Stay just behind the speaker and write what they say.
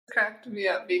cracked me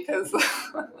up because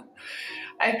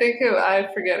I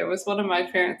forget, it was one of my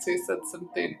parents who said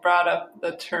something, brought up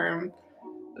the term,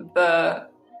 the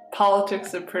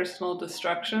politics of personal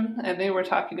destruction, and they were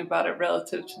talking about it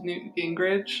relative to Newt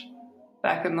Gingrich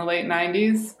back in the late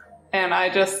 90s. And I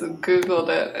just Googled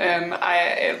it, and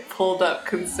it pulled up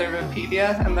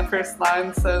Conservapedia, and the first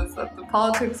line says that the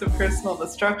politics of personal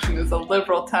destruction is a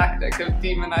liberal tactic of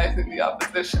demonizing the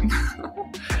opposition.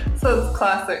 So it's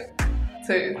classic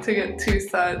to get two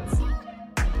sides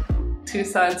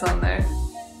on there.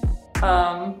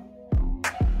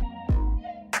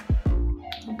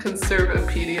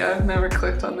 Conservapedia. I've never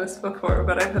clicked on this before,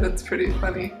 but I bet it's pretty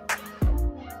funny.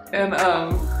 And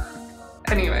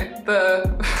anyway,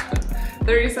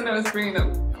 the reason I was bringing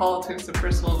up politics of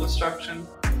personal destruction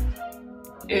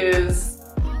is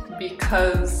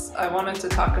because I wanted to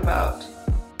talk about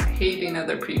hating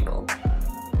other people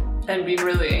and being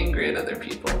really angry at other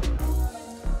people,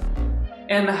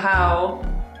 and how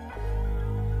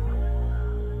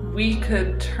we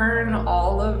could turn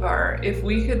if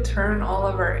we could turn all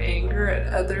of our anger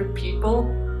at other people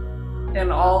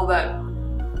and all that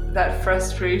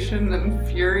frustration and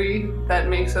fury that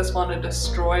makes us want to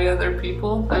destroy other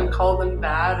people and call them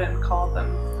bad and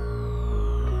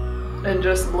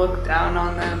just look down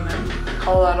on them and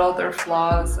call out all their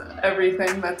flaws,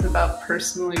 everything that's about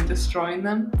personally destroying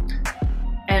them,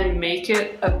 and make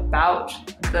it about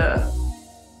the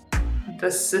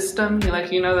system,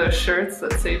 those shirts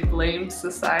that say blame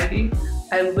society.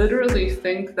 I literally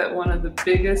think that one of the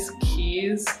biggest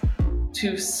keys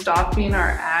to stopping our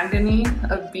agony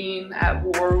of being at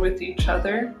war with each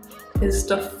other is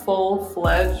to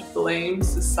full-fledged blame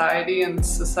society and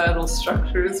societal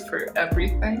structures for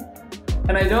everything.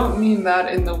 And I don't mean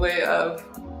that in the way of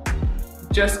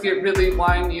just get really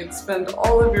whiny and spend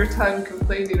all of your time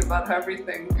complaining about how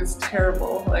everything is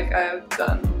terrible, like I have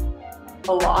done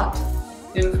a lot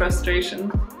in frustration.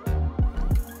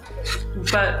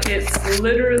 But it's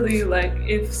literally like,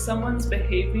 if someone's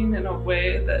behaving in a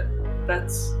way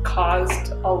that's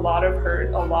caused a lot of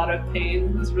hurt, a lot of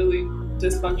pain, is really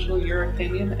dysfunctional, your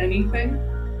opinion, anything,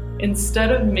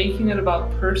 instead of making it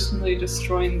about personally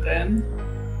destroying them,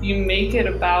 you make it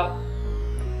about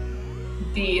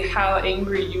how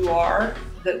angry you are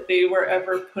that they were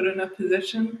ever put in a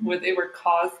position where they were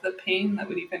caused the pain that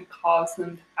would even cause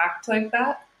them to act like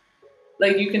that.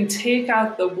 Like, you can take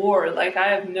out the war. Like, I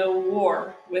have no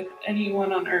war with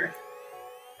anyone on earth,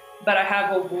 but I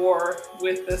have a war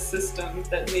with the system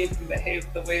that made them behave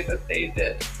the way that they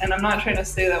did. And I'm not trying to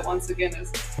say that, once again,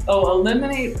 is,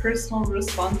 eliminate personal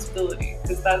responsibility,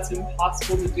 because that's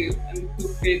impossible to do. And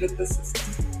who created the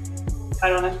system? I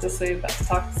don't have to say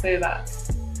that.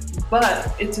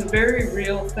 But it's a very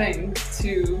real thing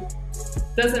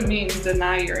doesn't mean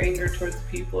deny your anger towards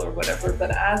people or whatever,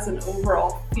 but as an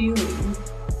overall feeling,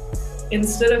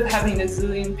 instead of having a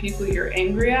zillion people you're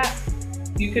angry at,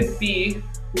 you could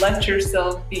let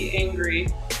yourself be angry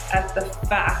at the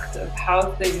fact of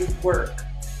how things work,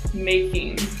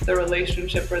 making the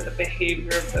relationship or the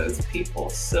behavior of those people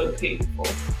so painful.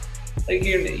 Like,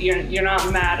 you're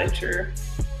not mad at your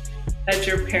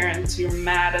parents, you're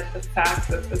mad at the fact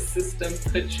that the system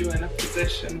put you in a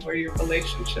position where your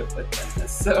relationship with them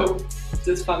is so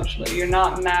dysfunctional. You're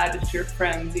not mad at your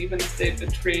friends, even if they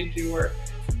betrayed you or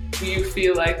you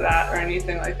feel like that or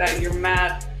anything like that. You're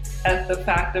mad at the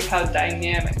fact of how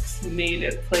dynamics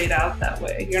played out that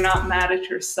way. You're not mad at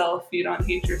yourself, you don't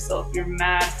hate yourself. You're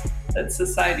mad that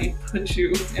society put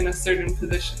you in a certain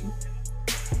position.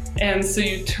 And so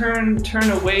you turn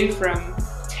away from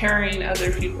tearing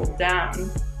other people down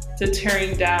to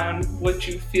tearing down what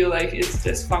you feel like is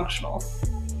dysfunctional.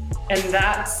 And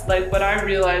that's like what I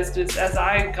realized is, as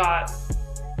I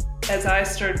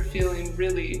started feeling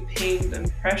really pained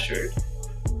and pressured,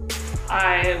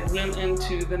 I went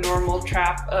into the normal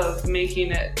trap of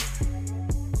making it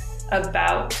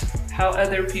about how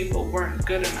other people weren't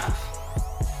good enough.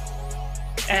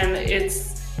 And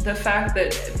it's the fact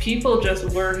that people just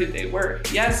were who they were.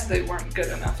 Yes, they weren't good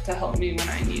enough to help me when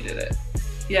I needed it.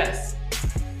 Yes.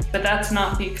 But that's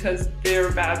not because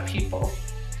they're bad people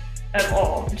at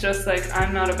all. Just like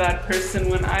I'm not a bad person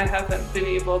when I haven't been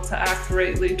able to act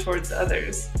rightly towards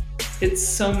others. It's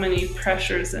so many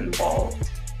pressures involved.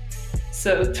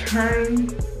 So turn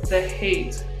the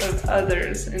hate of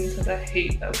others into the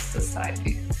hate of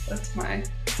society. That's my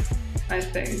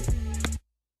thing.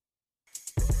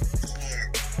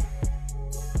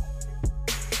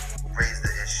 Raise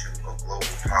the issue of global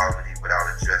poverty without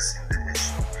addressing the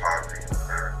issue of poverty in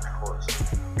America, of course.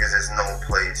 Because there's no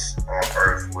place on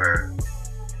earth where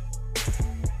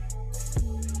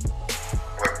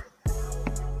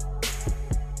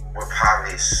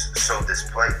poverty is so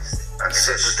displaced. I mean,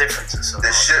 So the difference is so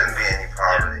there large. shouldn't be any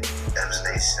poverty in the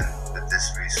nation with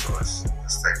this resource,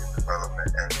 this type of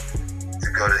development, and to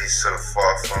go to these sort of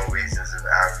far-flung regions of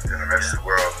Africa and the rest of the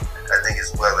world, I think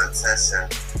it's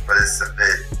well-intentioned, but it's a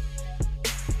bit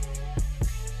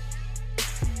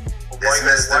Why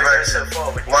go so far?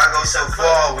 Why go so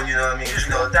far when, you know what I mean? Just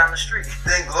go down the street.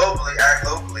 Think globally, act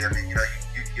locally. I mean, you know,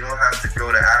 you don't have to go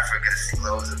to Africa to see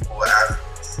loads of poor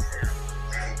Africans. You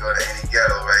can go to any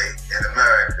ghetto, right, in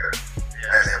America,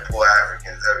 and there are poor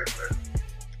Africans everywhere.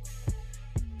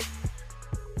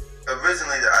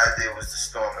 Originally, the idea was to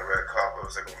storm the red carpet. I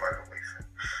was like, oh my God,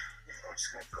 I'm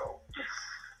just going to go.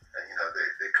 And, you know,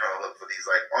 they kind of look for these,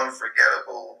 like,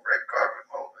 unforgettable red carpet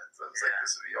moments. I was like,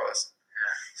 this would be awesome.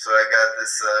 So I got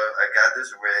this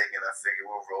rig, and I figured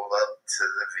we'll roll up to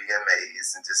the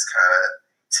VMAs and just kind of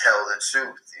tell the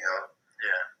truth, you know,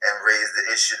 and raise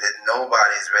the issue that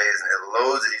nobody's raising. There are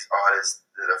loads of these artists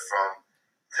that are from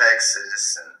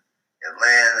Texas and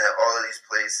Atlanta and all of these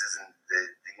places, and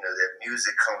you know, their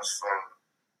music comes from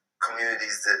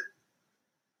communities that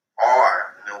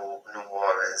are New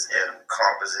Orleans in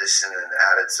composition and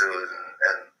attitude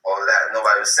and all of that.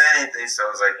 Nobody was saying anything, so I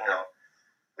was like, you know,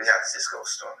 we have to just go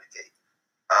storm the gate.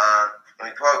 And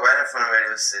we parked right in front of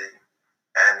Radio City,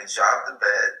 and we dropped the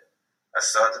bed. I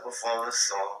started to perform the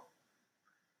song,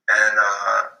 and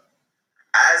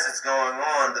as it's going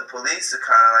on, the police are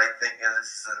kind of like thinking this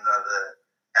is another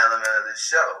element of the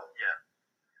show. Yeah.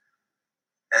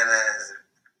 And then as it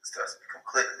starts to become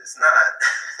clear that it's not,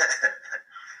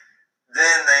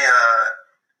 then they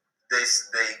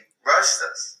rushed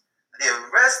us. The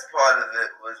arrest part of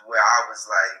it was where I was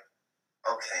like,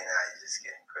 okay, now you're just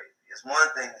getting crazy. It's one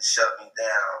thing to shut me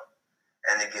down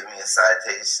and to give me a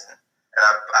citation, and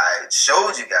I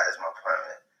showed you guys my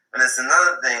permit, but it's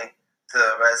another thing to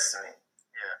arrest me.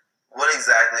 Yeah. What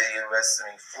exactly are you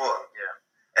arresting me for? Yeah.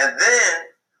 And then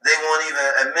they won't even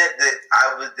admit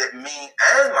that me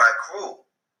and my crew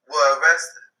were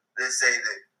arrested. They say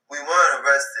that we weren't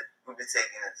arrested, we were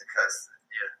taken into custody.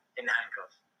 Yeah. In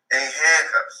handcuffs. In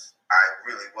handcuffs. I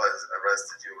really was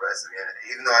arrested. You arrested me. And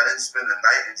even though I didn't spend the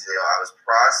night in jail, I was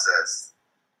processed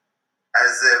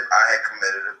as if I had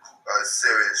committed a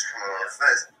serious criminal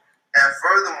offense. And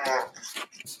furthermore,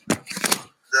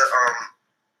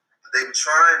 they were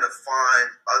trying to find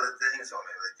other things on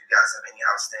me. Like, you guys have any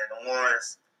outstanding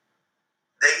warrants?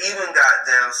 They even got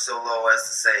down so low as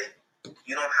to say,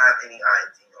 you don't have any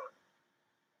ID on you.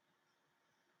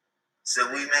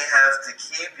 So we may have to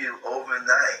keep you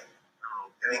overnight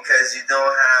because you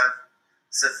don't have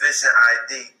sufficient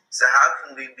ID. So how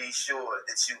can we be sure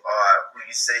that you are who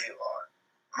you say you are?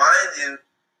 Mind you,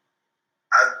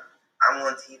 I'm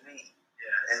on TV.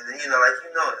 Yeah. And, you know, like,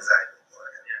 you know exactly who I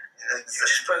am. Yeah. You know, You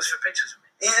just pose for pictures of me.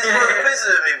 you just put a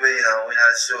picture of me, but, you know, we're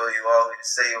not sure you are who you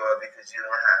say you are because you don't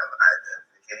have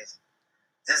identification.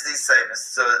 Just these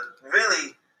statements. So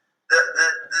really,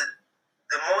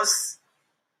 the most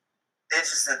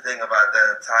interesting thing about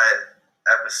that entire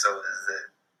episode is that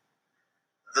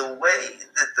the way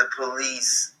that the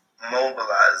police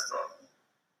mobilized on me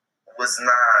was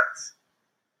not,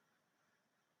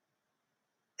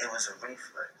 it was a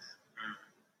reflex.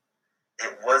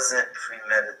 It wasn't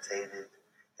premeditated.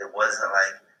 It wasn't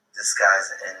like this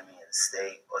guy's an enemy of the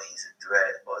state or he's a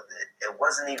threat, or that it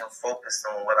wasn't even focused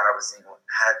on what I was even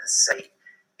had to say.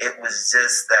 It was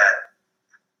just that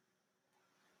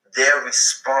their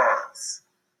response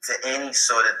to any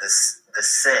sort of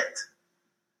dissent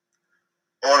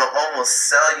on an almost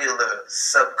cellular,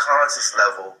 subconscious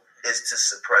level is to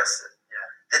suppress it. Yeah.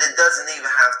 That it doesn't even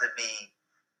have to be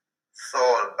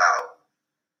thought about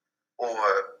or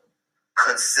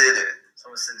considered. It's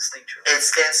almost instinctual. It's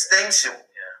instinctual.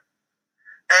 Yeah.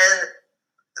 And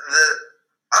the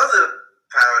other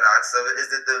paradox of it is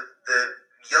that the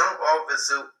young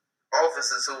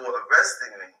officers who were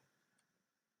arresting me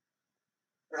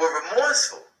were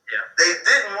remorseful. Yeah. They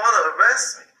didn't want to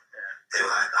arrest me. Yeah. They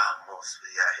were like, oh, most of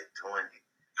you out here doing it.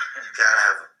 You gotta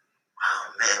have oh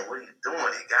man, what are you doing?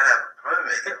 You gotta have a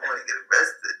permit. You don't want to get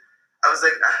arrested. I was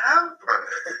like, I have a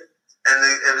permit. And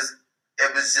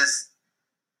it was just,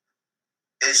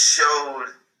 it showed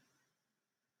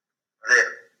that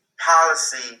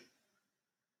policy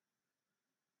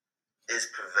is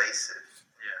pervasive.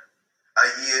 Yeah. A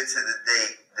year to the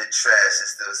date, the trash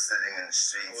is still sitting in the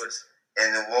streets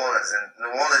in New Orleans. And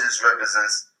New Orleans just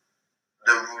represents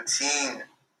the routine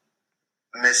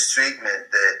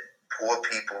mistreatment that poor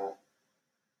people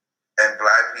and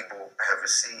black people have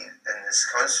received in this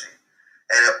country.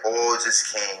 And it all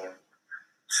just came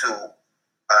to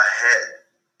a head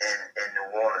in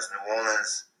New Orleans. New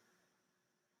Orleans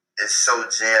is so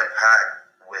jam-packed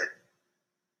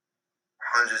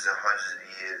hundreds and hundreds of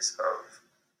years of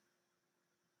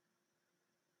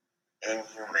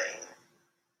inhumane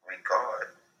regard,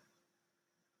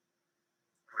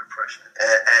 Repression.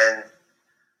 and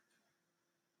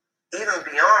even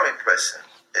beyond repression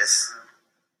is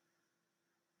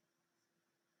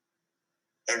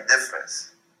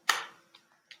indifference,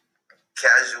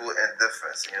 casual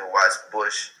indifference. You know, watch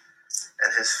Bush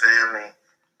and his family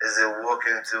as they're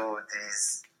walking through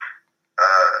these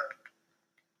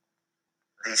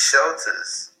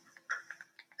shelters,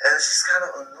 and it's just kind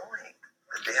of annoying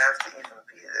that they have to even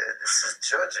be there. This is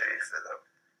drudgery for them,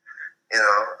 you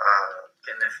know.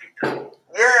 Getting their feet dirty.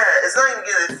 Yeah, it's not even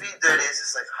getting their feet dirty. It's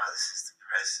just like, oh, this is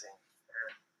depressing.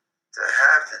 To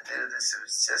have to do this, it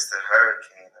was just a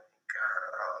hurricane. I mean, God,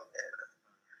 oh man.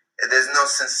 And there's no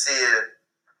sincere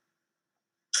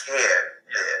care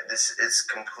there. It's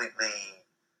completely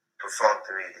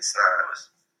perfunctory. It's not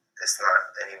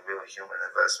any real human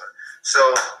investment. So,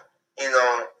 you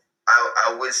know,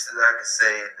 I wish that I could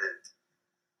say that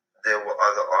there were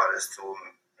other artists who,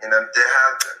 you know, there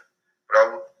have been,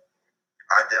 but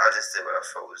I just did what I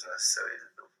felt was necessary to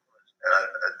do, and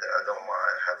I don't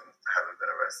mind having been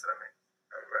arrested. I mean,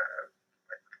 I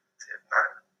have not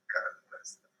gotten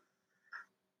arrested.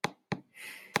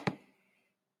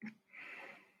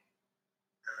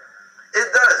 It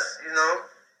does, you know.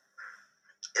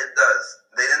 It does.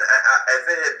 They didn't. If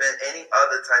it had been any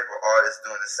other type of artist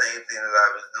doing the same thing that I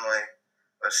was doing,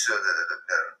 I'm sure that it would have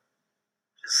been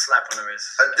Just slap on the wrist.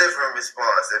 a different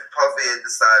response. If Puffy had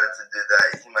decided to do that,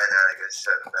 he might not have got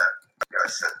shut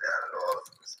down at all.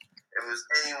 If it was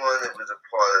anyone that was a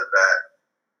part of that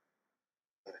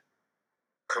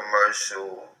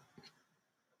commercial,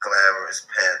 glamorous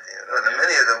pantheon, and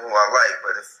many of them who I like,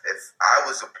 but if I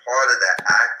was a part of that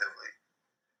actively,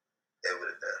 it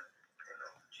would have been.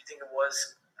 Do you think it was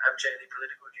abjectly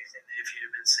political? Do you think that if you'd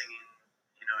have been singing,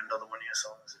 you know, another one of your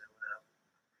songs, it would have?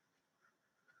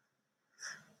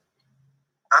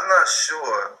 I'm not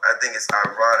sure. I think it's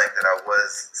ironic that I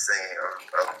was singing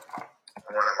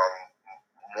one of my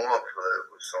more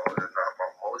political songs, if not my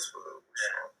most political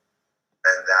song,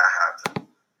 and that happened.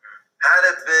 Had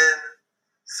it been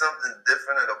something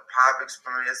different, a pop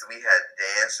experience, we had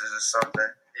dancers or something,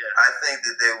 I think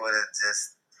that they would have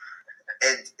just,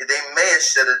 and they may have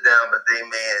shut it down, but they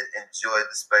may have enjoyed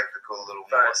the spectacle a little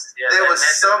more. Yeah, There was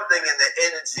something in the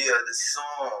energy of the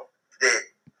song that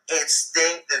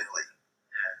instinctively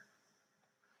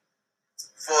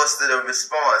fostered a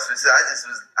response, which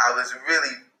I was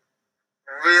really,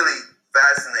 really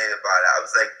fascinated by that. I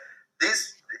was like, these,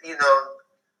 you know,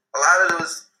 a lot of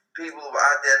those people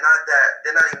out there,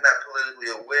 they're not even that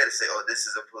politically aware to say, oh, this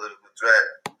is a political threat,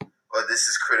 or this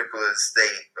is critical of the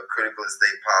state, or critical of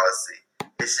state policy.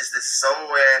 It's just that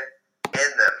somewhere in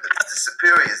them, the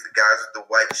superiors, the guys with the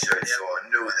white shirts on,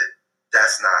 knew that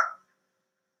that's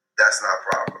not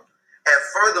proper. And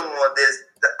furthermore, there's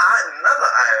another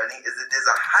irony is that there's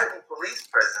a heightened police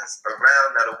presence around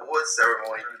that award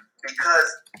ceremony because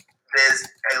there's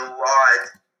a large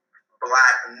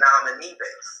black nominee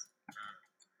base.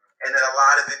 And then a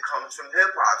lot of it comes from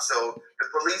hip hop. So the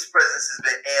police presence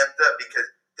has been amped up because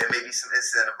there may be some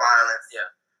incident of violence. Yeah.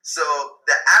 So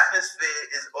the atmosphere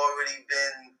has already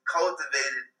been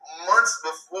cultivated months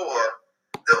before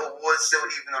the award show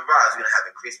even arrives. We're gonna have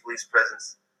increased police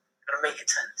presence. Gonna make it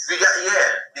tense.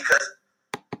 Because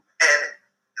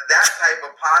that type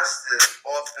of posture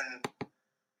often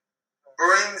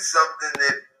brings something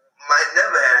that might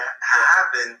never have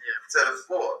happened to the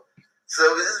fore. So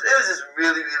it was just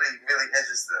really, really, really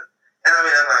interesting. And I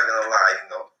mean, I'm not gonna lie, you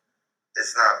know,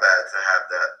 it's not bad to have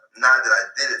that. Not that I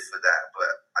did it for that,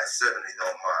 but I certainly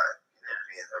don't mind, you know,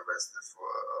 being arrested for.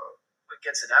 It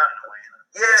gets it out in a way. You know?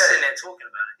 Yeah. We're sitting there talking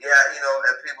about it. Yeah, you know,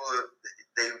 and people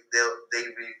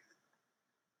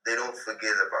they don't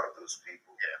forget about those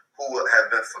people who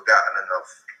have been forgotten enough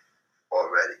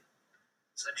already.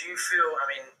 So do you feel? I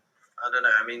mean, I don't know.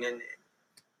 I mean, in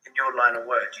your line of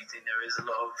work, do you think there is a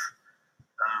lot of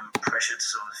pressure to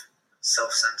sort of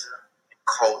self-censor?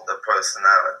 Cult the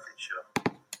personality, sure.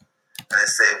 And they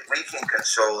say if we can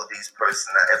control these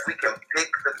if we can pick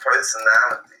the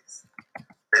personalities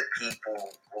that people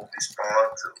will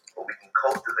respond to, or we can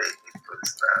cultivate these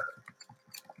personalities,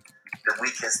 then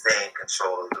we can stay in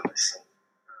control of the machine.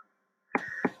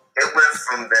 It went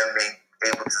from them being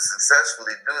able to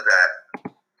successfully do that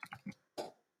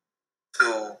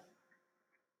to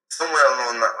somewhere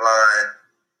along that line,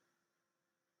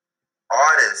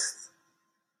 artists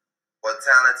or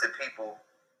talented people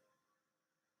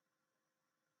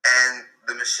and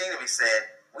the machinery saying,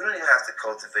 we don't even have to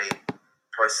cultivate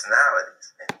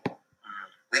personalities anymore.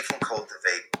 We can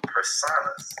cultivate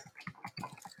personas.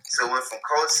 So it went from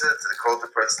culture to the cult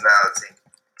of personality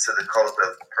to the cult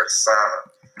of persona,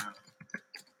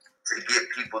 to get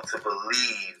people to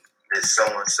believe that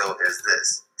so-and-so is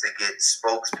this, to get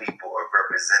spokespeople or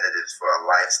representatives for a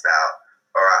lifestyle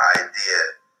or an idea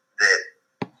that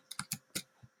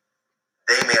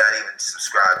they may not even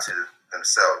subscribe to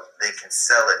themselves. They can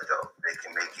sell it, though. They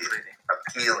can make it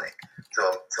appealing to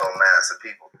a mass of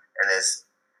people. And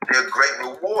there are great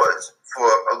rewards for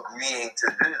agreeing to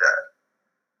do that.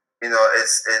 You know,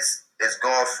 it's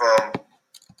gone from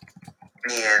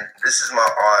being, this is my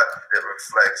art that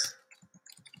reflects,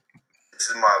 this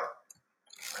is my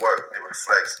work that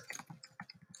reflects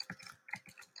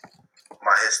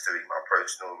my history, my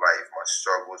personal life, my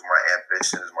struggles, my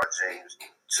ambitions, my dreams,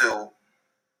 to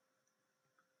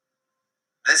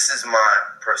this is my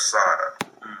persona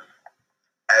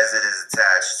as it is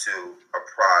attached to a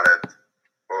product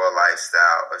or a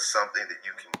lifestyle or something that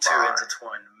you can buy. Too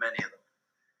intertwined, many of them.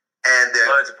 And there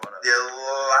Loads of products. are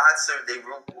lots of, they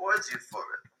reward you for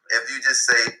it. If you just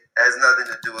say, it has nothing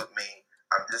to do with me,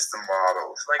 I'm just a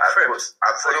model. It's like I Crips.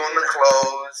 put on the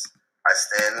clothes, I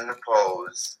stand in the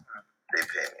pose, they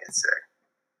pay me a check.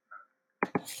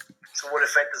 So what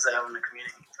effect does that have on the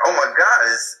community? Oh my God,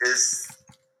 it's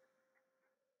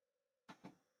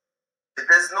if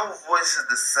there's no voice of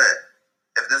dissent,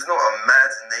 if there's no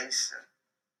imagination,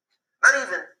 not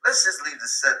even, let's just leave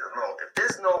dissent alone. If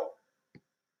there's no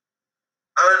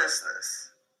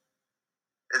earnestness,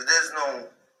 if there's no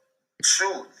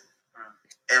truth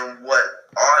in what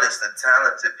artists and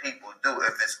talented people do,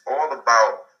 if it's all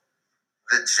about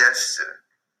the gesture,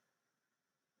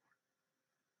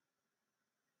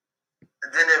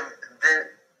 then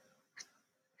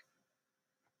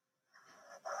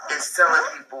it's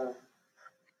telling people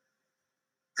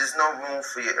there's no room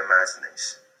for your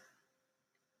imagination.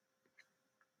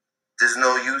 There's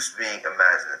no use being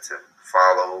imaginative.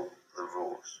 Follow the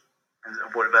rules. And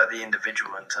what about the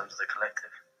individual in terms of the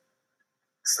collective?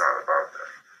 It's not about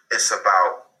that. It's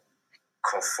about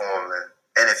conforming.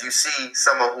 And if you see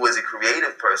someone who is a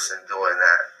creative person doing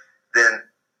that, then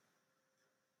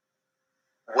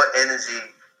what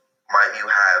energy might you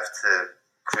have to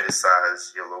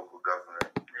criticize your local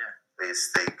government, or your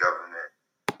state government,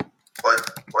 or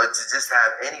to just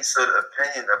have any sort of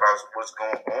opinion about what's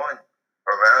going on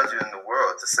around you in the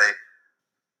world, to say,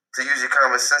 to use your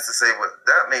common sense to say, well,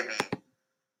 that may be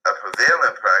a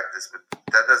prevailing practice, but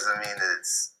that doesn't mean that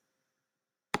it's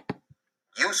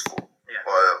useful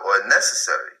or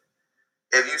necessary.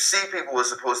 If you see people who are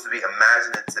supposed to be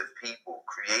imaginative people,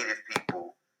 creative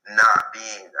people, not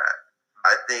being that,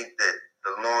 I think that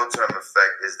the long-term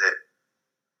effect is that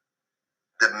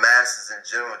the masses in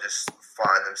general just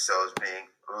find themselves being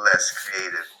less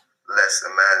creative, less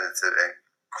imaginative, and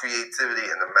creativity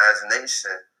and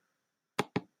imagination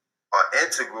are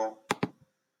integral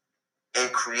in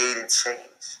creating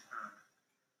change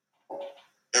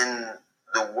in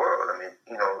the world. I mean,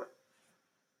 you know,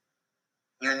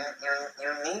 you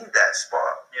need that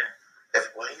spark. Yeah. If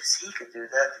he could do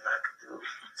that, then I could do it.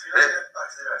 So back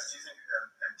to the rest, do you think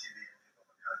MTV and people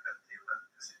kind of deal with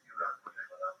it? Because you were putting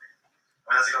it on.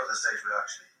 I mean, as it got to the stage where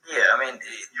actually... Yeah, I mean,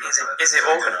 is it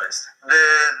organised?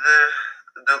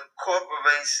 The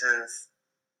corporations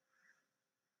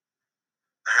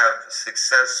have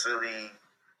successfully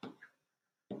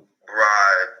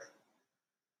bribed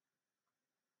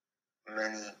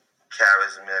many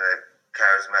charismatic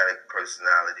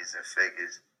personalities and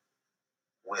figures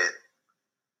with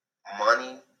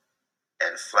money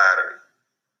and flattery.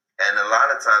 And a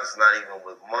lot of times, not even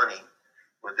with money,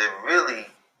 what they're really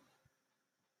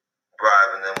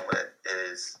bribing them with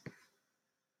is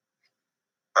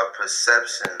a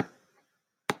perception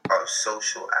of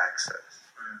social access.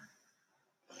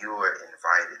 You are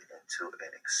invited into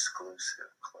an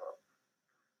exclusive club.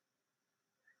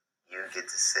 You get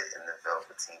to sit in the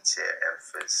velveteen chair. And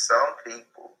for some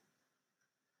people,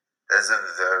 that's a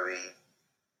very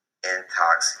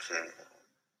intoxicating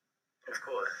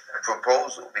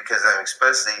proposal, because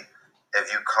especially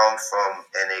if you come from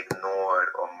an ignored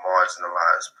or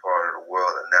marginalized part of the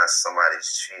world, and now somebody's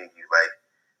treating you like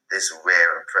this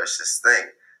rare and precious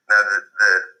thing. Now,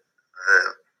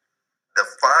 the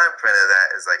fine print of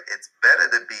that is like, it's better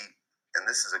to be, and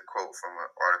this is a quote from an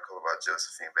article about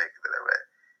Josephine Baker that I read,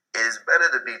 it is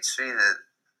better to be treated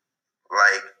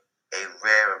like a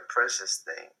rare and precious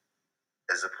thing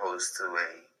as opposed to a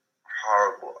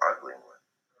horrible, ugly one.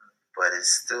 But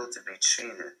it's still to be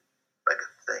treated like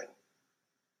a thing.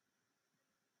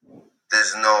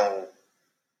 There's no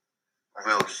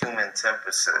real human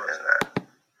temperature in that.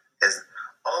 It's,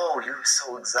 oh, you're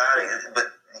so exotic,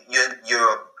 but you're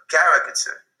a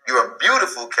caricature. You're a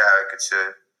beautiful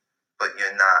caricature but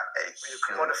you're not a You're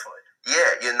human. commodified.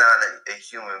 Yeah, you're not a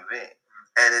human being.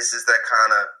 And it's just that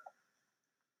kind of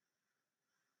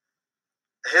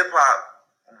hip hop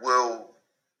will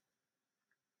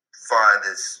find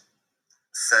its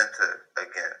center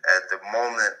again. At the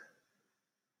moment,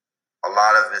 a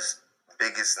lot of its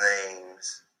biggest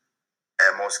names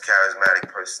and most charismatic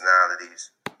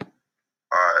personalities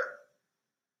are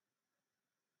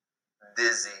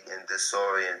dizzy and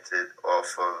disoriented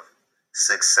off of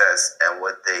success and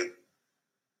what they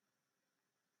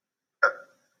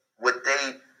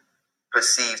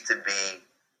perceive to be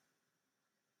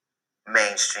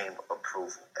mainstream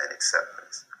approval and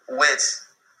acceptance. Which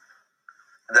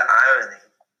the irony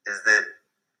is that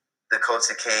the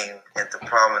culture came into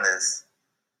prominence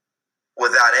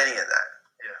without any of that.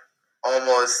 Yeah.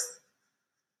 Almost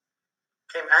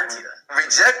Came anti that.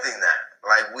 rejecting that.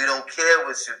 Like, we don't care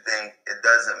what you think, it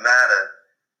doesn't matter.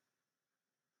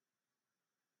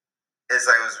 It's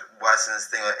like I was watching this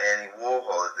thing on Andy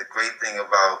Warhol. The great thing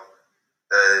about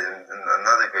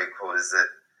another great quote is that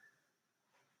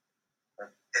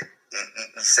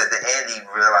he said that Andy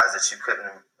realized that you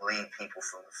couldn't lead people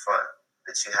from the front,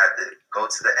 that you had to go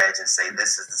to the edge and say,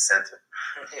 this is the center.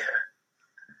 Yeah.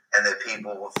 And that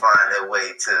people will find their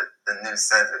way to the new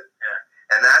center. Yeah.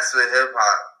 And that's what hip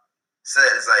hop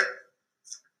said. It's like,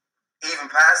 even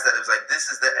past that, it was like, this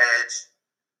is the edge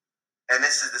and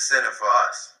this is the center for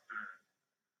us.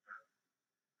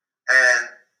 And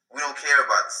we don't care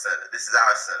about the center. This is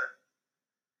our center.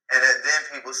 And then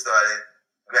people started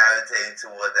gravitating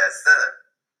toward that center.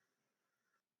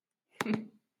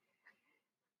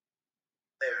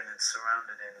 There, and it's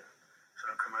surrounded in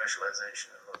sort of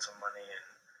commercialization and lots of money,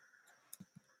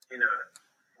 and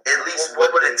At least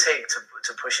what would it take to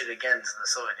push it again to the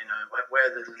side? Where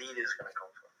are the leaders going to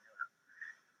come from?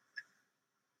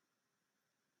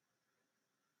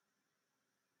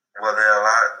 Well, there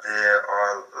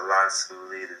are lots of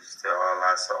leaders. There are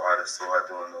lots of artists who are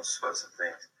doing those sorts of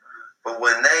things. But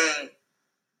when they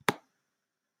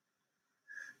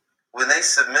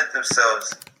submit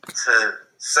themselves to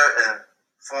certain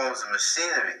forms of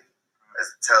machinery,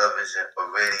 as television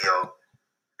or radio,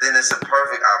 then it's a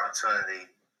perfect opportunity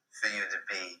for you to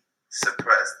be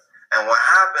suppressed. And what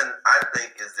happened, I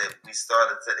think, is that we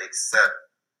started to accept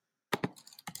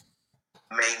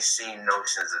mainstream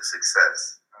notions of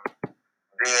success.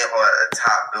 Being on a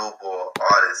top Billboard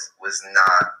artist was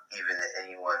not even in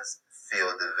anyone's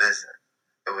field of vision.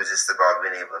 It was just about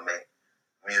being able to make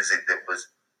music that was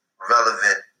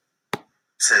relevant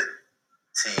to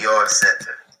your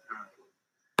center.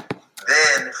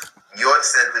 Then your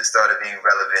center started being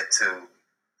relevant to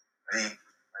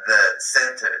the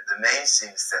center, the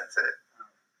mainstream center.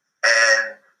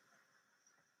 And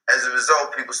as a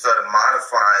result, people started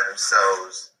modifying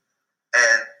themselves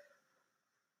and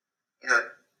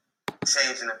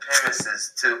changing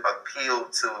appearances to appeal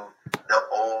to the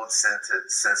old centered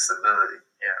sensibility.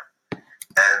 Yeah.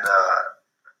 And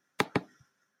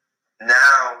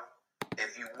now,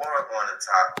 if you weren't on the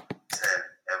top 10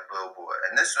 at Billboard,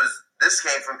 and this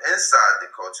came from inside the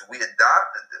culture, we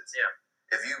adopted this. Yeah.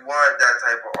 If you weren't that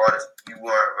type of artist, you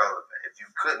weren't relevant. If you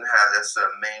couldn't have that sort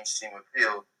of mainstream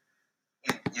appeal,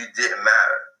 you didn't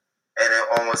matter. And it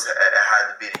almost it had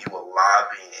to be that you were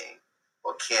lobbying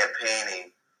or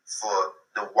campaigning for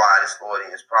the widest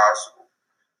audience possible,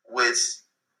 which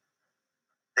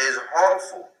is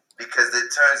harmful because it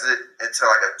turns it into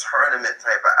like a tournament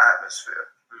type of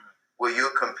atmosphere where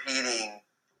you're competing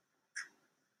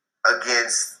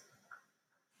against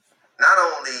not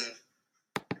only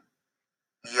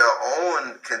your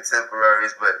own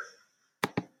contemporaries, but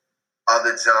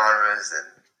other genres, and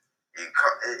it's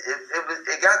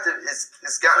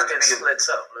got to be splits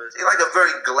up. Like a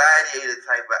very gladiator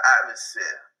type of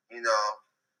atmosphere,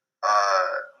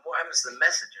 What happens to the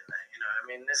message in that?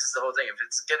 This is the whole thing. If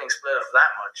it's getting split up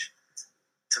that much,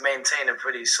 to maintain a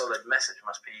pretty solid message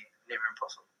must be near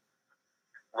impossible.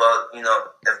 Well,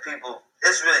 if people,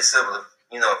 it's really simple.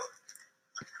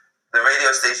 The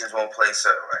radio stations won't play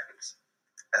certain records,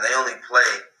 and they only play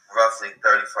roughly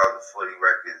 35 to 40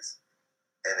 records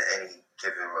in any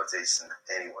given rotation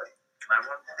anyway. Can I have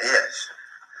one? Yes.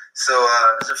 So,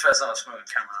 this is the first time I've smoked a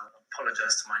camera. I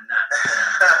apologize to my nan.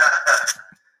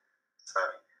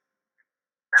 Sorry.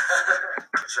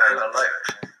 I got a light,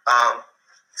 actually.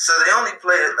 So they only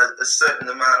play a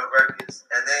certain amount of records,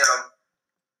 and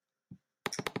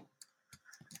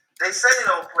they say they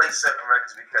don't play certain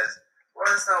records because, well,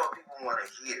 that's not what people want to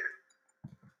hear.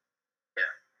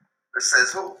 Yeah. It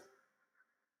says who?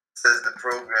 It says the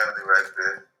program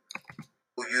director,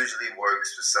 who usually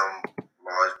works for some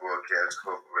large broadcast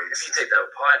corporation. If you take that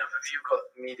apart enough, if you've got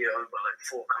media owned by like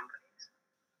 4 companies,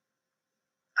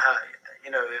 how,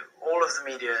 all of the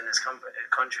media in this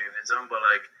country, if it's owned by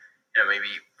maybe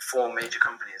 4 major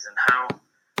companies, and how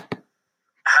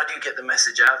do you get the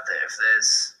message out there if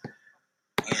there's...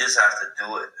 You just have to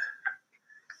do it.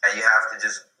 And you have to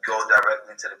just go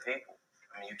directly to the people.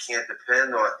 I mean, you can't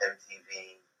depend on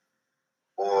MTV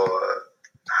or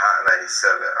Hot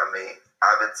 97. I mean,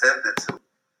 I've attempted to.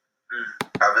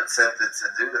 I've attempted to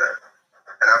do that.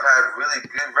 And I've had really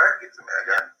good records. I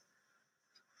mean,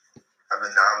 I've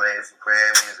been nominated for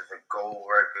Grammys and for gold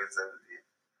records.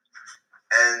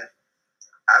 And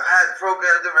I've had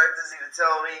program directors even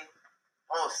tell me,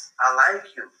 "Oh, I like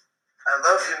you. I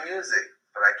love your music,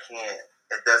 but I can't.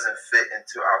 It doesn't fit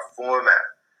into our format."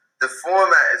 The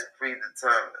format is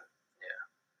predetermined. Yeah.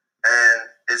 And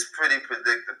it's pretty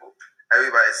predictable.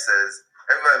 Everybody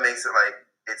makes it like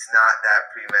it's not that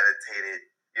premeditated.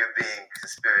 You're being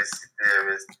conspiracy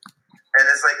theorist. And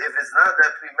it's like, if it's not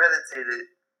that premeditated,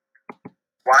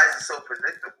 why is it so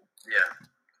predictable? Yeah.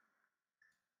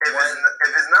 If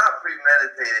it's not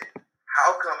premeditated,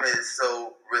 how come it's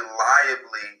so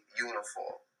reliably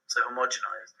uniform? So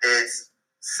homogenized. It's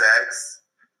sex,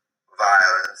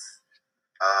 violence,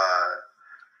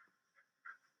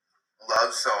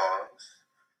 love songs,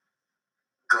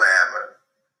 glamour,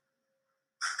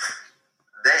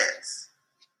 dance.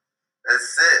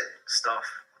 That's it. Stuff.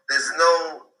 There's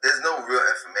no real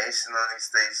information on these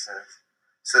stations.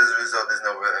 So as a result, there's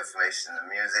no real information in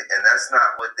the music, and that's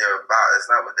not what they're about. That's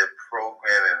not what their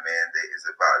programming mandate is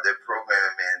about. Their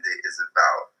programming mandate is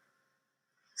about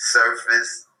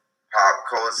surface pop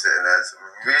culture, and that's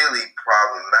really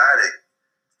problematic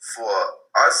for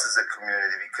us as a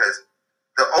community, because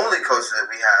the only culture that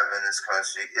we have in this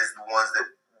country is the ones that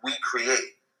we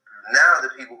create. Now the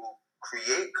people who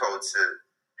create culture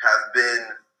have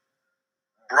been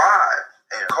bribed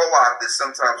and co-opted,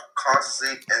 sometimes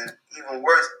consciously and even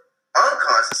worse,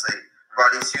 unconsciously, by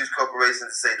these huge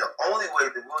corporations to say the only way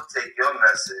that we'll take your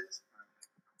message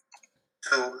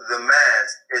to the mass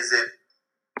is if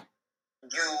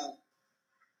you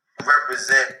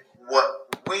represent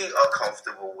what we are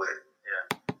comfortable with.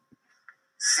 Yeah.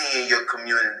 Seeing your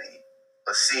community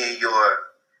or seeing your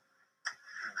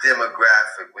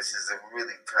demographic, which is a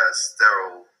really kind of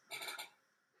sterile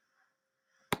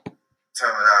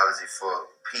terminology for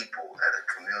people and a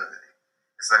community.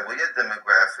 It's like, well, your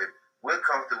demographic, we're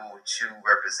comfortable with you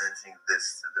representing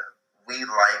this to them. We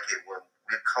like it when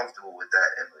we're comfortable with that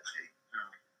imagery.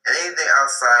 And anything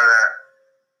outside of that,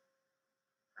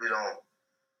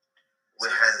 we're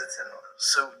hesitant on it.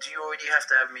 So do you already have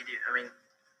to have media? I mean,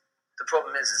 the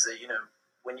problem is that,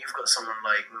 when you've got someone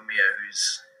like Mumia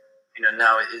who's,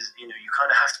 now it is, you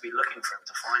kind of have to be looking for him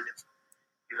to find him.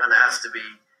 You kind of have to be,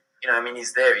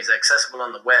 he's there, he's accessible on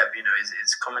the web,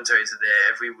 his commentaries are there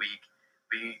every week.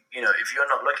 But, if you're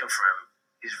not looking for him,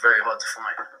 he's very hard to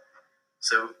find.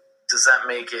 So does that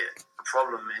make it a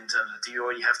problem in terms of, do you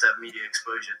already have to have media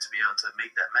exposure to be able to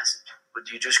make that message? Or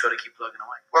do you just got to keep plugging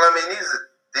away? Well, I mean, these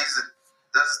are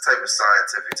those type of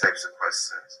scientific types of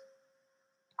questions.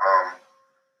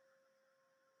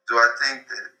 Do I think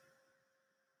that?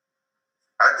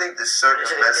 I think the certain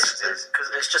messages, because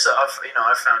it's just I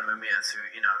found Mumia through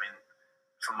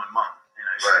from my mum.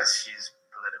 Right. She's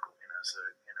political. So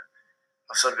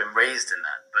I've sort of been raised in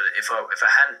that. But if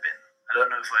I hadn't been, I don't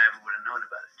know if I ever would have known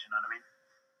about it. Do you know what I mean?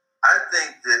 I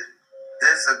think that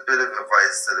there's a bit of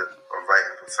advice that a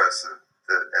writing professor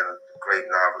and a great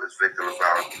novelist, Victor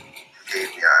LaValle,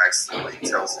 gave me. I asked him what he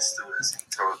tells his students. He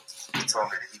told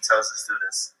me that he tells his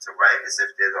students to write as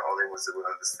if they're the only ones that would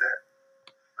understand.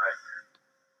 Right.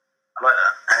 I like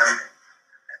that.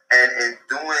 And in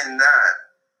doing that,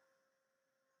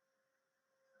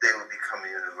 they will become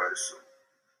universal.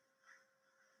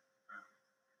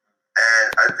 And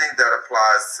I think that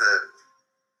applies to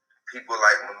people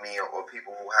like Mumia, or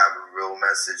people who have a real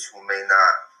message,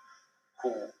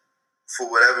 who for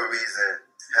whatever reason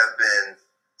have been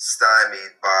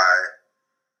stymied by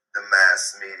the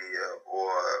mass media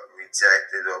or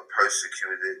rejected or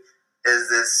persecuted, is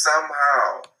that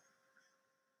somehow,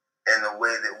 in a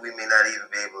way that we may not even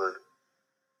be able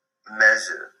to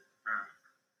measure,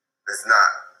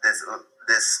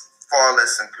 this far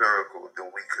less empirical than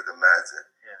we could imagine.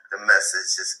 Yeah. The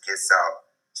message just gets out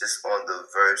just on the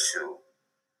virtue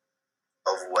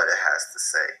of what it has to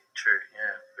say. True,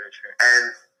 yeah, very true.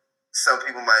 And some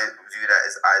people might view that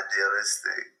as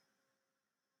idealistic,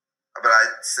 but I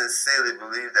sincerely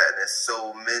believe that, and there's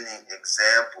so many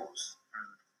examples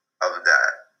of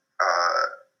that.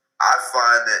 I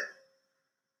find that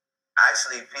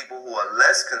actually people who are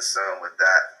less concerned with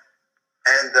that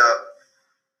end up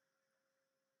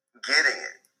getting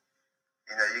it.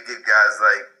 You get guys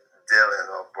like Dylan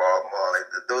or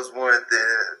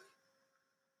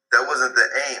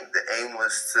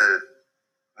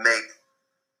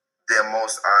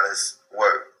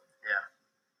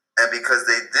And because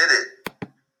they did it,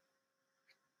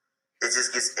 it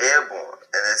just gets airborne,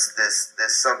 and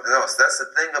there's something else. That's the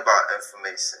thing about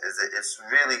information, is that it's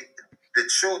really, the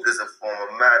truth is a form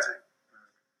of magic,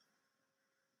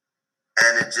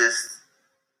 and it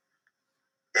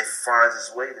finds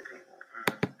its way to people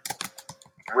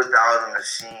without a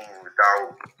machine,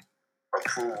 without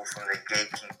approval from the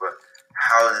gatekeeper.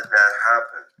 How did that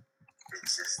happen? It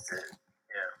just did.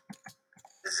 Yeah.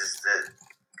 It just did.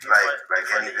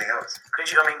 Like anything else.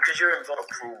 Because you're involved.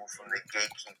 Approval from the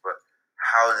gatekeeper.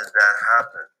 How did that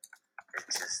happen? It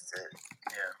just did.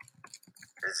 Yeah.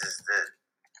 It just did.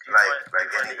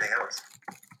 Like anything else.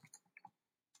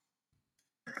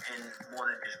 In more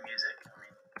than just music, I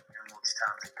mean, you're a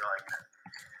multi-talented guy, you know.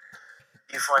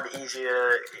 Do you find it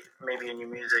easier, maybe in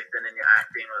your music than in your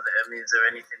acting, or is there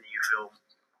anything that you feel,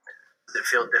 does it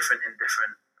feel different in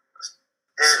different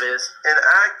spheres? In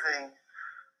acting,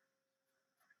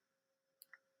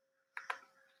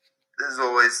 there's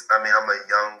always, I'm a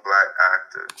young black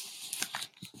actor,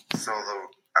 so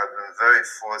I've been very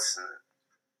fortunate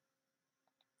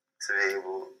to be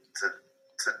able to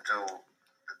do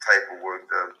the type of work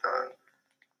that I've done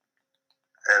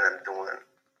and I'm doing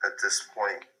at this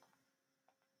point.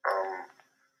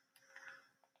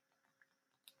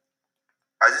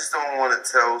 I just don't want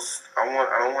to tell. I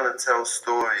don't want to tell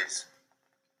stories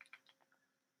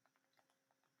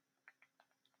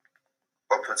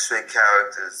or portray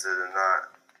characters that are not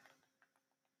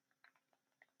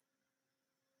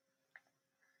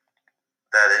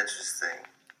that interesting,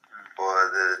 or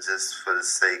that are just for the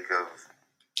sake of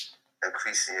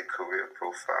increasing your career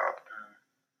profile.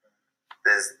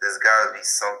 There's got to be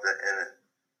something in it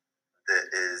that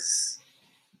is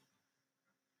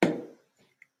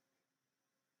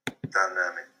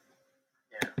dynamic.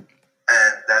 Yeah.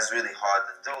 And that's really hard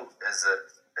to do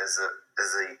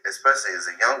especially as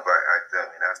a young black actor. I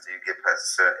mean, after you get past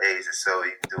a certain age or so,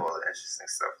 you can do all the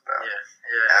interesting stuff now.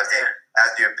 Yeah.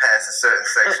 After you're past a certain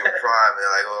sexual prime,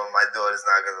 you're like, well, my daughter's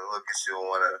not going to look at you and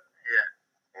want to,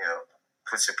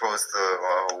 put your poster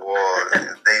on her wall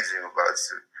and daydream about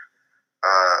you.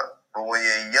 But when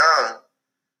you're young,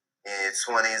 in your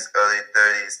 20s, early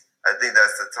 30s, I think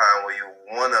that's the time where you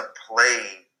want to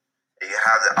play, and you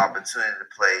have the opportunity to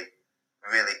play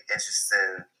really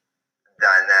interesting,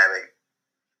 dynamic,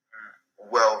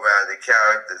 well-rounded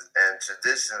characters. And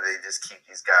traditionally, they just keep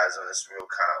these guys on this real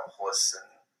kind of horse and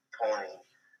pony.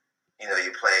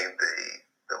 You're playing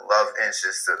the love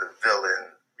interest or the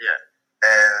villain. Yeah.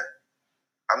 And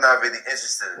I'm not really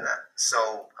interested in that. So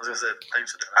I was gonna say,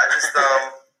 thanks for that. I just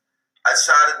I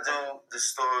try to do the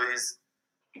stories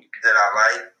that I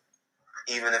like,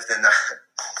 even if they're not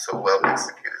so well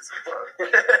executed sometimes.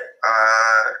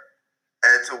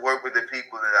 And to work with the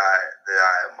people that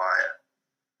I admire,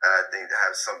 and I think they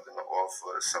have something to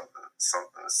offer,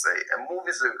 something to say. And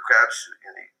movies are a crapshoot.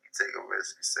 You take a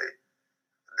risk. You say,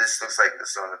 this looks like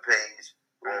this on the page.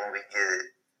 But when we get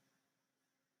it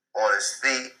on its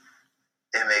feet,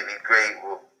 it may be great.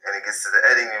 And it gets to the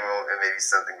editing room, it may be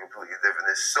something completely different.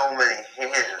 There's so many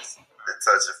hands that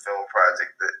touch a film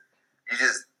project that you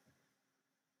just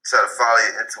try to follow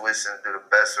your intuition, do the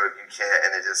best work you can,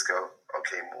 and then just go,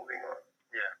 okay, moving on.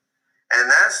 Yeah. And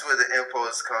that's where the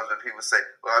impulse comes when people say,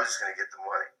 well, I'm just going to get the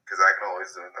money because I can always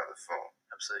do another film.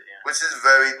 Absolutely, yeah. Which is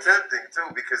very tempting,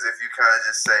 too, because if you kind of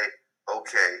just say,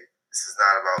 okay, this is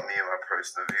not about me and my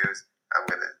personal views, I'm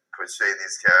going to portray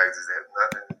these characters that have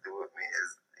nothing to do with me,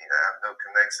 I have no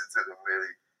connection to them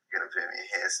really. You're going to pay me a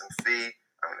handsome fee.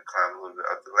 I'm going to climb a little bit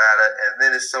up the ladder. And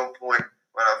then at some point,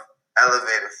 when I've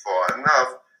elevated far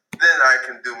enough, then I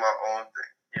can do my own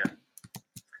thing. Yeah.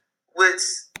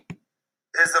 Which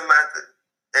is a method.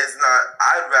 It's not,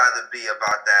 I'd rather be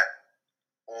about that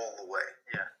all the way.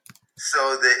 Yeah.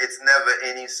 So that it's never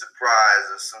any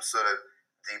surprise or some sort of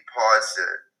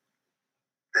departure.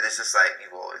 That it's just like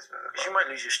you've always been about. Because you might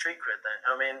lose your street cred then.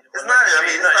 It's not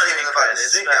even about the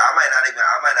street cred. I might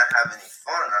not have any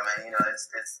fun.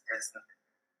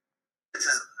 This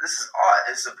is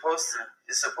art. It's supposed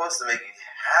to make you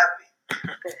happy.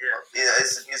 Yeah.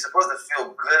 You're supposed to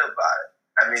feel good about it.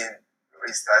 I mean, at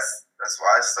least that's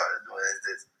why I started doing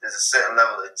it. There's a certain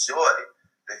level of joy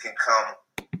that can come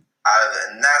out of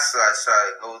it, and that's what I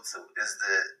try to go to. Is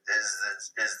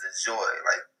the joy,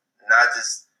 like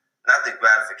not the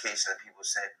gratification of people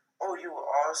saying, "Oh, you were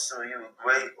awesome, you were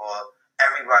great," or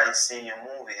everybody's seeing your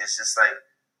movie. It's just like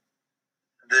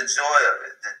the joy of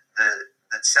it,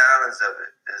 the challenge of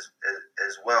it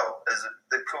as well. As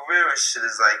the career shit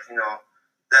is like,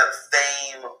 that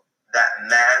fame,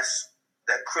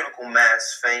 that critical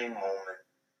mass fame moment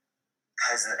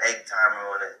has an egg timer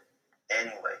on it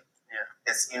anyway. Yeah.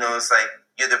 It's like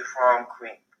you're the prom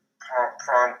queen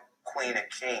or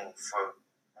king for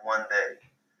one day.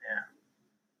 Yeah.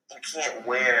 You can't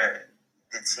wear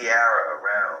the tiara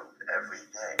around every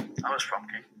day. I was prom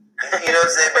king. You know what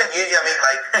I'm saying? But you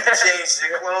change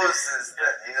your clothes and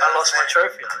stuff. You know I lost my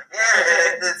trophy, I think.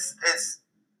 Yeah, it's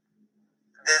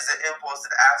there's an impulse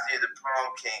that after you're the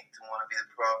prom king to want to be the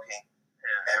prom king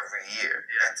every year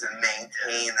and to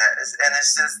maintain that. And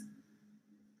it's just,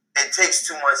 it takes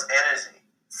too much energy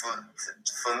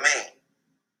for me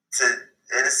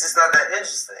and it's just not that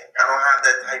interesting. I don't have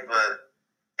that type of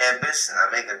ambition. I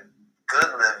make a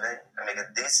good living, I make a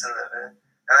decent living,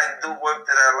 and I do work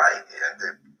that I like. And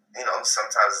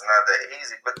sometimes it's not that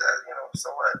easy, but so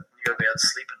what? You gotta be able to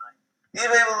sleep at night. You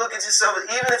be able to look at yourself,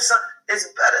 even if it's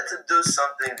better to do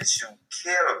something that you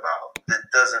care about that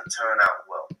doesn't turn out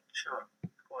well. Sure,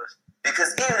 of course.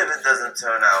 Because even if it doesn't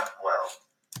turn out well,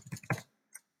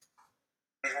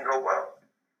 you can go, well,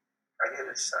 I gave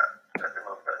it a shot. Nothing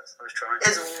my best. I was trying.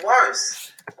 It's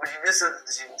worse when you do something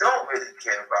that you don't really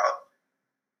care about.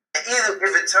 And either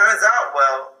if it turns out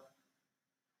well,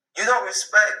 you don't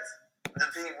respect the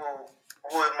people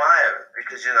who admire it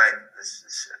because you're like, this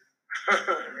is shit.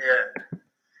 Yeah.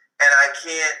 And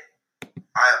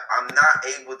I'm not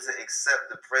able to accept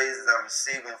the praises I'm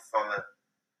receiving from it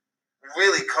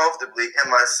really comfortably in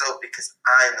myself because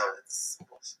I know that this is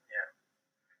bullshit. Yeah.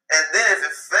 And then if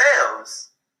it fails,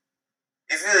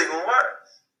 you feel even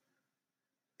worse.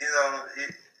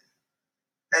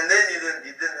 And then you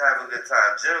didn't have a good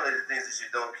time. Generally, the things that you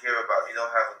don't care about, you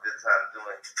don't have a good time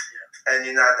doing. Yeah. And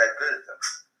you're not that good at them.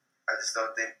 I just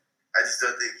don't think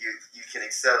you can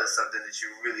excel at something that you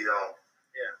really don't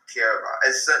care about.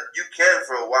 You can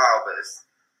for a while, but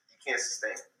you can't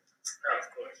sustain it. No, of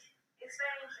course. It's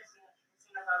very interesting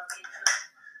about being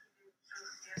true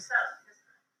to yourself. Because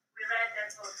we read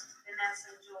that book, the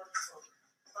Nelson George book,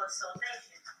 about Soul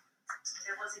Nation.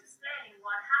 That was explaining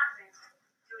what happened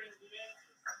during the 80s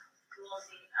to all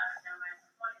the African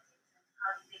American politics and how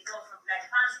did they go from Black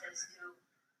Panthers to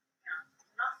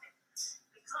nothing.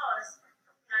 Because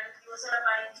it was all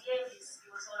about in the 80s,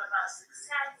 it was all about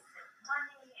success and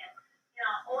money and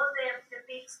all the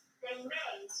big they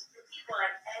made, the people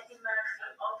like Eddie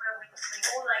Murphy, Oprah Winfrey,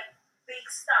 all like big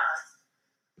stars.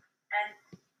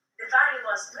 And the value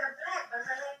was, we're black, but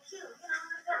we're like you,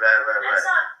 Right. And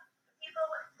so people,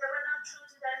 they were not true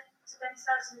to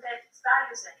themselves and their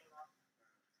values anymore.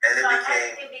 And so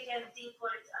everything became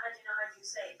depoliticized. I don't know how you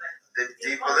say, but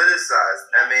depoliticized.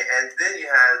 I mean, and then you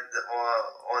had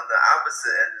on the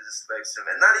opposite end of the spectrum,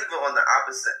 and not even on the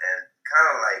opposite end, kind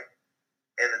of like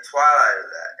in the twilight of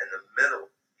that, in the middle,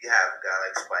 you have a guy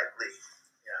like Spike Lee,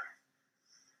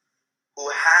 who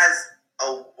has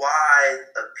a wide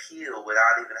appeal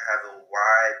without even having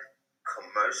wide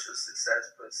commercial success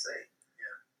per se.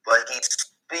 Yeah. But he's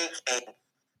speaking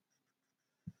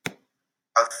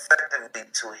effectively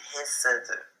to his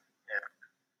center. Yeah.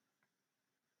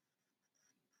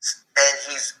 And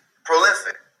he's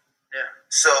prolific. Yeah.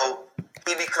 So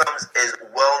he becomes as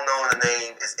well known a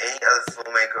name as any other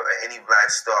filmmaker or any black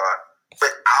star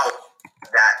without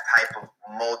that type of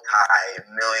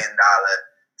multi-million-dollar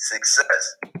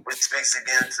success, which speaks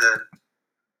again to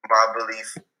my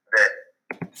belief that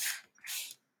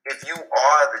if you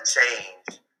are the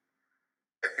change,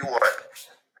 if you are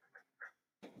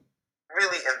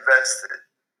really invested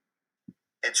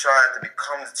in trying to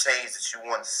become the change that you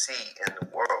want to see in the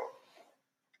world,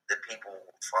 that people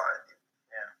will find you.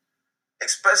 Yeah.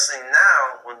 Especially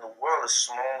now when the world is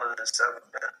smaller than it's ever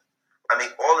been. I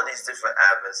mean, all of these different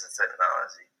advents of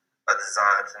technology are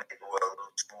designed to make the world a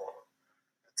little smaller.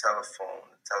 The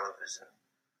telephone, the television,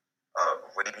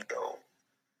 radio,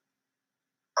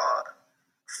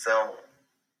 film,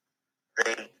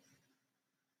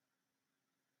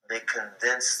 they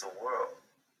condense the world.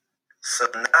 So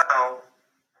now,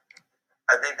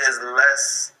 I think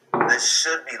there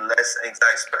should be less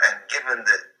anxiety, and given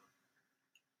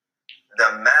the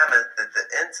mammoth that the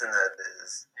internet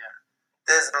is,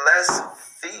 there's less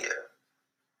fear.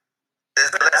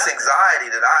 There's less anxiety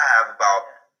that I have about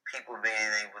people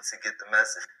being able to get the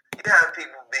message. You have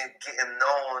people getting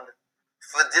known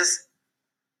for just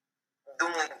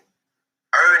doing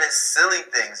earnest, silly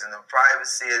things in the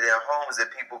privacy of their homes that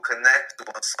people connect to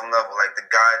on some level. Like the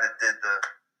guy that did the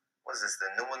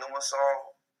Numa song?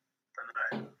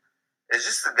 It's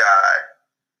just a guy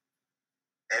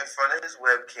in front of his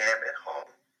webcam at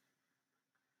home.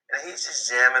 And he's just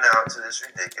jamming out to this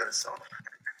ridiculous song.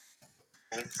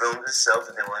 He filmed himself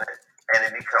doing it, and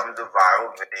it becomes a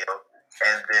viral video.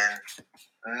 And then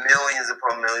millions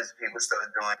upon millions of people start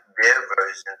doing their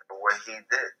version of what he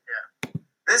did. Yeah.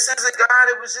 This is a guy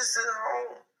that was just at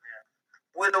home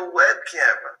with a web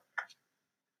camera.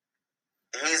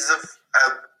 He's a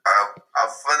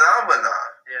phenomenon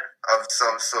of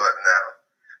some sort now.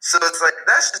 So it's like,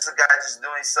 that's just a guy just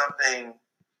doing something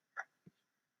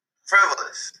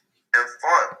frivolous and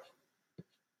fun.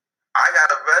 I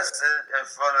got arrested in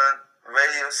front of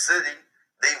Radio City.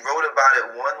 They wrote about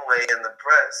it one way in the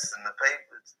press, in the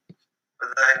papers.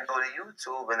 But then I go to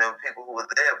YouTube and there were people who were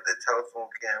there with their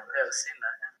telephone camera. Yeah, I've seen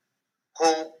that.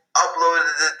 Who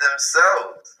uploaded it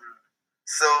themselves.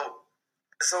 So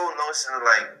this whole notion of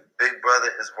like Big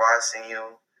Brother is watching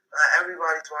you,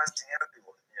 everybody's watching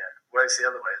everyone. Yeah, works the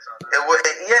other way.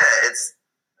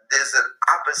 There's an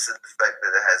opposite effect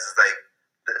that it has. It's like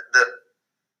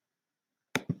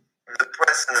the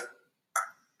press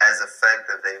as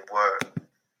effective they were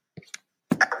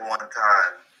at one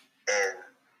time in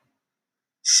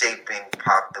shaping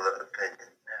popular opinion.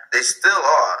 Yeah. They still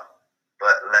are,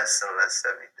 but less and less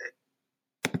every day.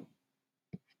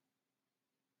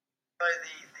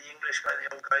 The English guy, the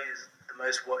old guy, is the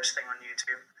most watched thing on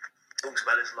YouTube. He talks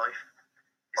about his life.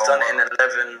 He's done it in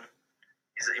 11.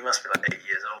 He must be like 8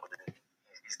 years old. And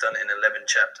he's done it in 11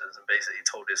 chapters and basically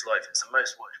told his life. It's the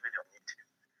most watched video on YouTube.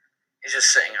 He's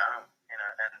just sitting at home,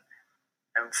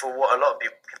 and for what a lot of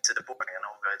people consider boring, an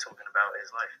old guy talking about his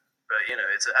life. But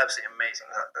it's absolutely amazing.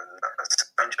 Not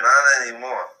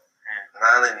anymore. Yeah.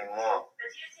 Not anymore. But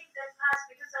do you think that past,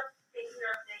 because of the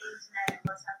era of the internet and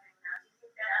what's happening now, do you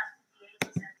think that after the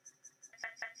 80s and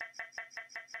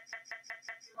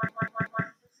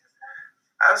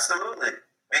Absolutely.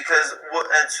 Because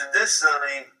and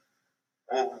traditionally,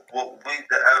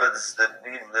 the evidence that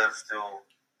we've lived through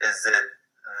is that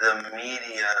the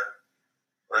media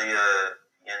or your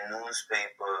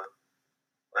newspaper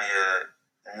or your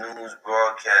news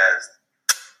broadcast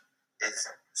is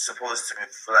supposed to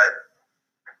reflect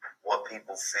what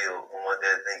people feel and what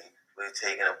they're thinking. We've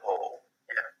taken a poll.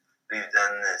 Yeah. We've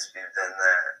done this. We've done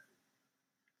that.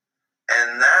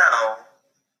 And now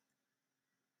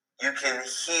you can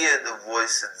hear the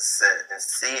voice of dissent and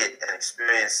see it and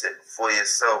experience it for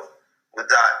yourself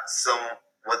without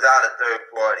a third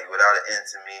party, without an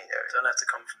intermediary. It don't have to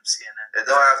come from CNN. It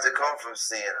don't have to come from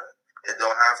CNN. It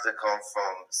don't have to come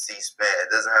from C-SPAN. It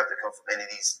doesn't have to come from any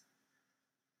of these,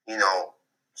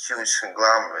 huge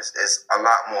conglomerates. It's a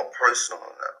lot more personal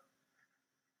now.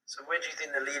 So where do you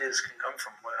think the leaders can come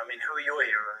from? I mean, who are your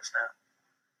heroes now?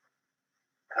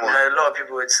 Well, A lot of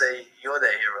people would say you're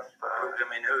their hero. But who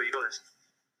are yours?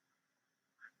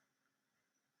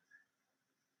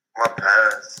 my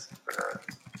parents,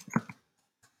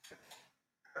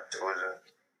 my children,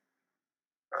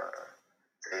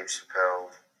 Dave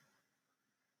Chappelle,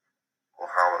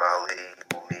 Muhammad Ali,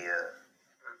 Mumia.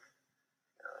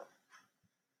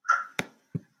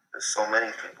 There's so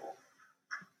many people.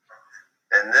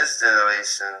 In this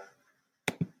generation,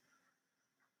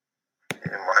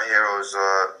 my heroes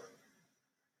are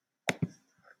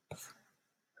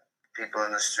people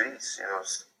in the streets,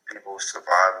 people who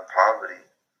survive in poverty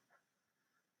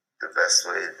the best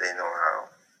way that they know how.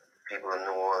 People in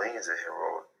New Orleans are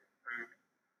heroic.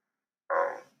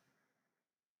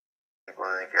 People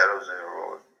in the ghettos are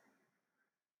heroic.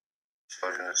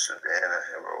 Children of Sudan are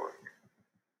heroic.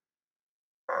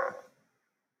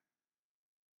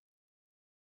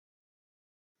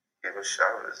 Hugo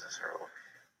Chavez is heroic.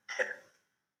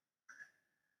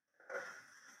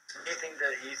 So do you think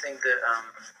that these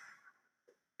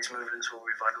movements will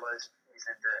revitalize? You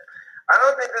think that? I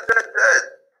don't think that they're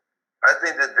dead. I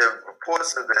think that the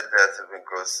reports of their death have been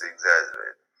grossly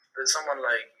exaggerated. But someone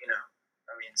like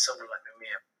someone like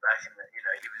Mumia back in the he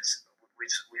was we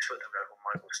spoke to a guy called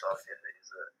Michael Starfield,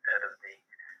 who's the head of the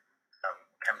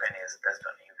campaigning as a death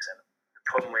penalty. He was saying the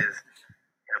problem with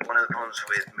one of the problems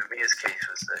with Mumia's case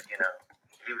was that he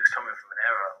was coming from an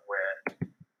era where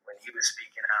when he was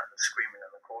speaking out and screaming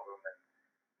in the courtroom and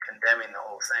condemning the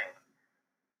whole thing,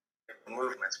 the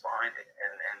movements behind it,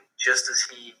 and just as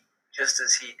it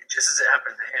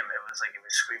happened to him, it was like he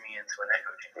was screaming into an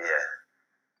echo chamber. Yeah.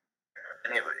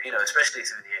 And it, especially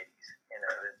through the 80s,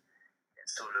 it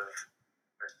sort of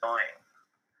was dying.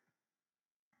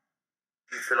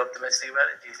 Do you feel optimistic about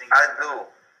it? Do you think? I do.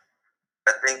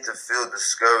 I think to feel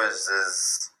discouraged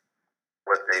is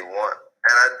what they want,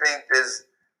 and I think there's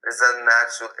a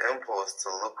natural impulse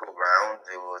to look around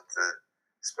you,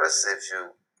 especially if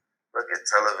you look at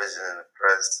television and the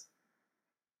press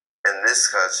in this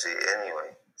country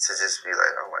anyway, to just be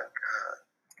like, oh my God,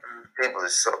 people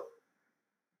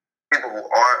who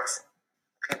are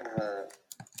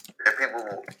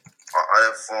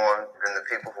uninformed, and the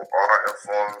people who are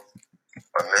informed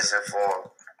are misinformed.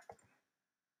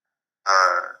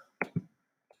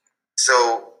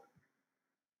 So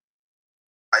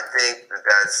think that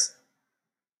that's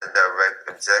the direct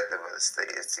objective of the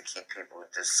state, is to keep people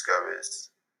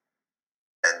discouraged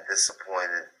and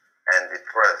disappointed and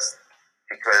depressed.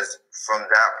 Because from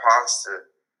that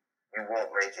posture, you won't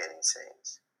make any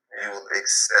change. You will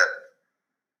accept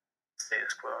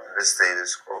the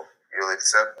status quo. You'll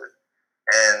accept it.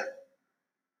 And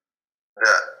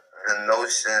the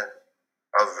notion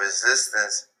of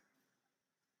resistance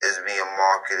is being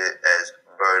marketed as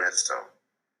burdensome,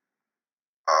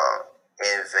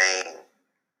 in vain,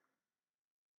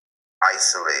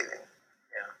 isolating.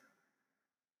 Yeah.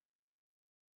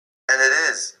 And it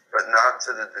is, but not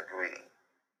to the degree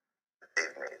that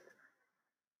they've made it.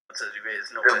 To the degree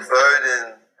it's not. The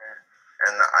burden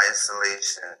and the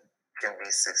isolation can be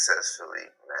successfully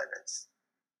managed.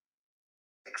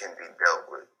 It can be dealt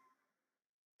with.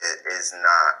 It is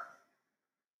not.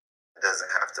 It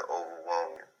doesn't have to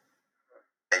overwhelm you,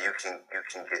 and you can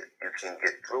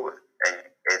get through it. And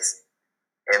it's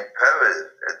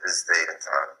imperative at this day and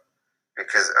time,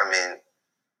 because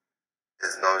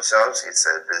as Noam Chomsky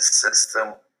said, the system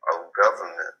of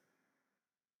government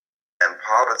and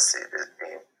policy that's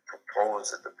being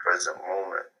proposed at the present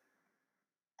moment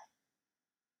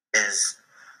is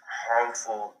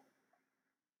harmful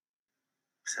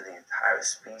to the entire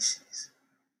species.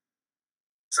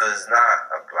 So it's not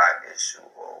a black issue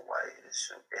or a white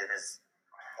issue. It is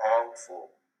harmful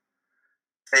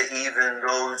to even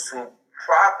those who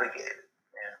propagate it.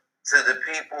 Yeah. To the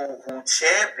people who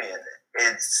champion it,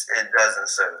 it doesn't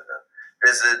serve them.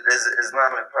 There's an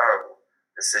Islamic parable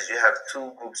that says you have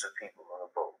two groups of people on a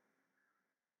boat.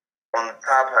 On the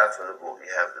top half of the boat,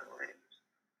 you have the believers.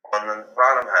 On the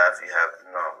bottom half, you have the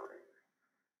non-believers.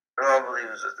 The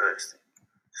non-believers are thirsty,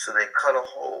 so they cut a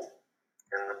hole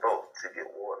in the boat to get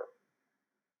water.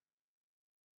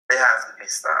 They have to be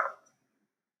stopped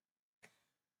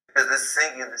because they're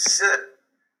sinking the ship,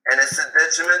 and it's a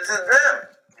detriment to them.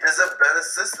 There's a better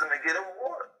system to get them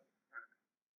water.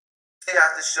 You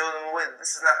have to show them a way.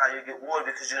 This is not how you get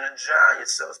water, because you're going to drown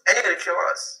yourselves and you're going to kill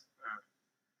us.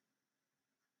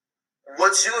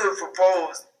 What you have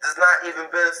proposed does not even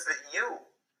benefit you.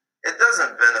 It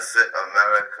doesn't benefit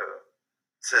America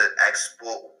to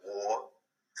export war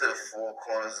to the four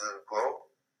corners of the globe.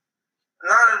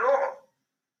 Not at all.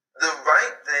 The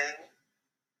right thing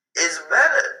is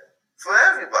better for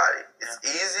everybody. It's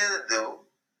easier to do.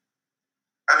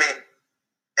 It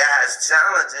has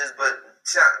challenges, but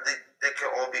they can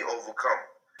all be overcome.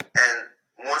 And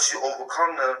once you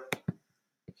overcome them,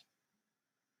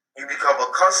 you become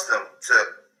accustomed to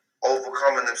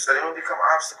overcoming them, so they don't become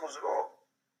obstacles at all.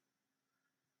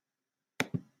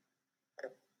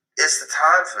 It's the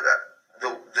time for that.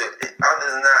 Other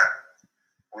than that,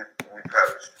 we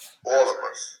perish. All of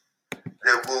us.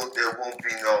 There won't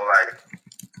be no, I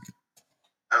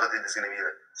don't think there's going to be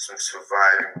some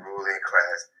surviving ruling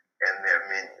class and their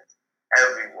minions.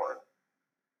 Everyone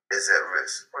is at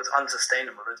risk. Well, it's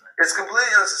unsustainable, isn't it? It's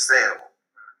completely unsustainable.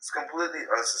 It's completely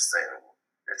unsustainable.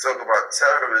 They talk about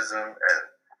terrorism, and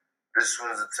this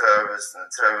one's a terrorist and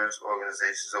the terrorist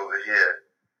organizations over here,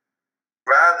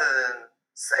 rather than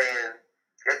saying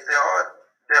if they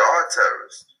are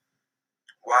terrorists,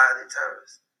 why are they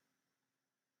terrorists?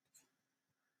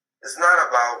 It's not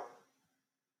about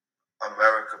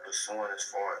America pursuing its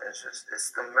foreign interests.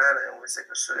 It's the manner in which they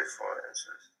pursue their foreign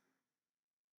interests.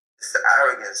 It's the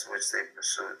arrogance in which they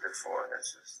pursue their foreign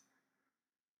interests.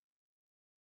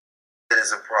 It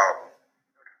is a problem.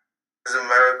 Because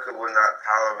America will not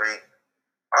tolerate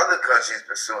other countries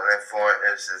pursuing their foreign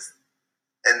interests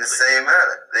in the same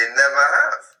manner. They never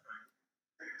have.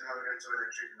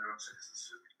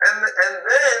 And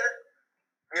then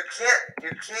you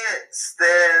can't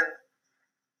stand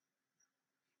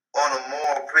on a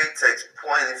moral pretext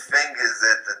pointing fingers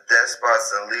at the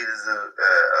despots and leaders of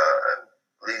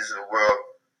the world,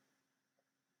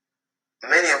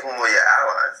 many of whom are your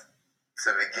allies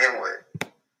to begin with.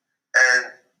 And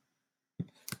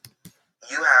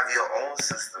you have your own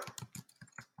system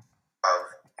of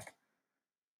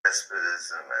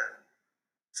despotism and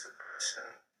suppression.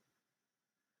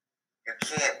 You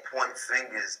can't point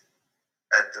fingers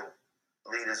at the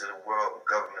leaders of the world,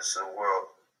 governments of the world,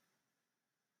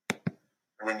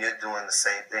 when you're doing the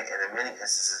same thing, and in many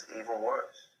instances, even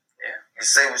worse. Yeah. You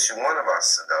say what you want about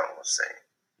Saddam Hussein.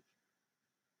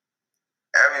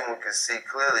 Everyone can see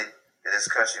clearly that this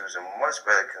country was in much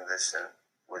better condition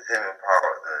with him in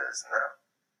power than it is now.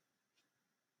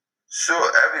 Sure,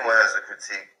 everyone has a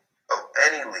critique of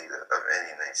any leader of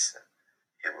any nation.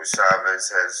 Hugo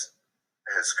Chavez has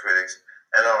critics,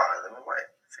 and a lot of them are white.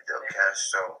 Fidel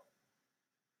Castro,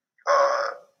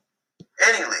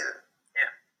 any leader.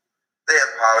 Yeah. They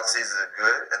have policies that are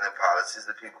good and then policies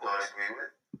that people don't agree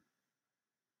with.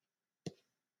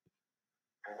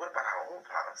 But what about our own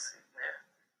policy? Yeah.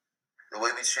 The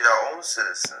way we treat our own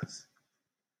citizens.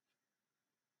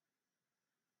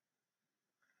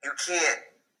 You can't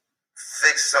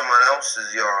fix someone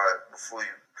else's yard before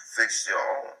you fix your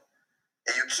own.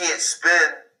 And you can't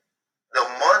spend the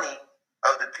money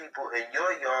of the people in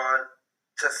your yard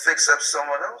to fix up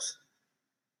someone else.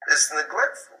 It's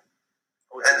neglectful.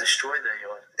 Or to destroy their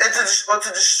yard. Or to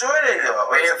destroy their yard.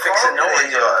 We ain't fixing no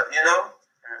one's yard. You know?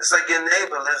 It's like your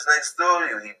neighbor lives next door to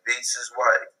you. He beats his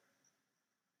wife.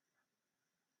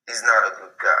 He's not a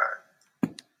good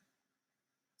guy.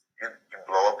 You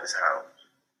blow up his house.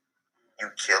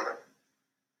 You kill him.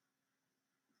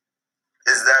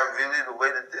 Is that really the way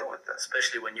to deal with that?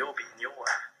 Especially when you're beating your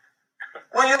wife.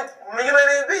 When you may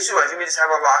even beat your wife. You may just have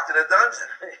her locked in a dungeon.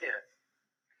 Yeah.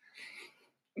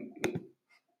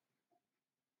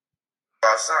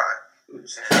 Outside.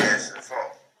 She can answer the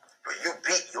phone. But you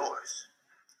beat yours.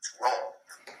 It's wrong.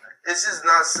 It's just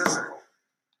nonsensical.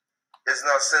 It's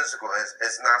nonsensical.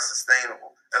 It's not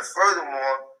sustainable. And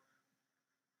furthermore,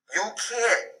 you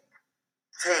can't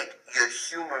take your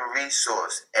human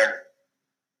resource and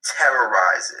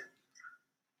terrorize it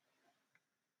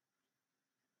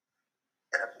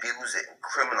and abuse it and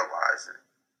criminalize it.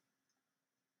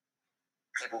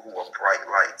 People who are bright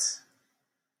lights.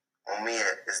 Mumia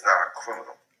is not a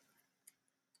criminal.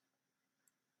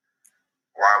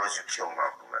 Why would you kill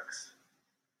Malcolm X?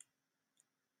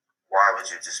 Why would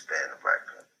you disband the Black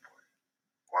Panther Party?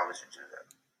 Why would you do that?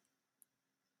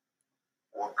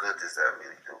 What good does that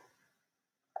really do?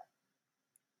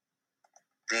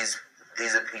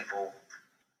 These are people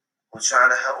who are trying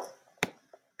to help.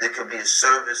 There could be a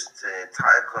service to the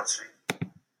entire country.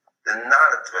 They're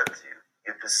not a threat to you.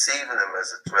 You're perceiving them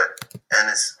as a threat, and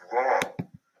it's wrong.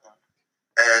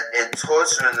 And in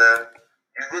torturing them,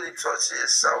 you really torture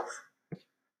yourself.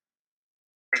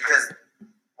 Because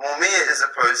Mumia is a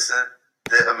person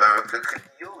that America could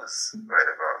use right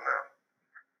about now.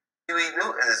 Huey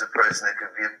Newton is a person that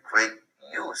could be of great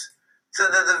use to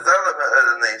the development of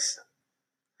the nation.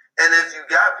 And if you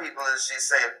got people and she's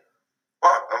saying,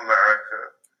 fuck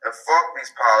America and fuck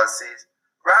these policies,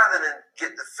 rather than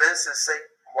get defensive and say,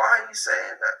 why are you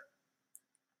saying that?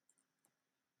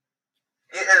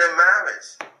 You're in a marriage.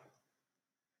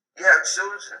 You have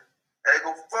children. And they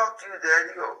go, fuck you, Dad.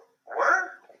 You go,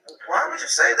 what? Why would you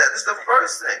say that? This is the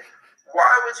first thing. Why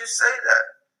would you say that?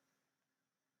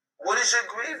 What is your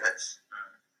grievance?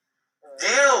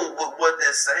 Deal with what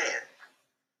they're saying.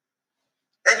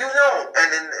 And you know, and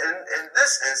in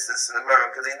this instance in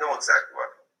America, they know exactly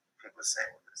what people are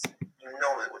saying with this. You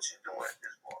know that what you're doing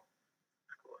is wrong.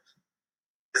 Of course.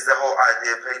 It's the whole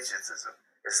idea of patriotism.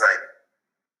 It's like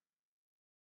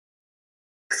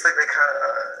they kind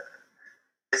of,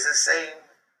 it's the same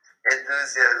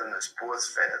enthusiasm that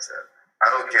sports fans have. I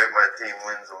don't care if my team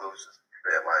wins or loses.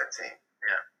 They're my team.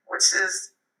 Yeah. Which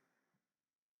is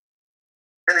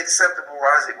an acceptable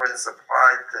logic when it's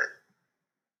applied to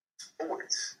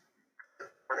sports.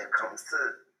 When it comes to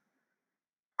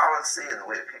policy and the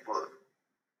way people,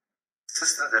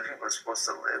 systems that people are supposed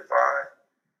to live by,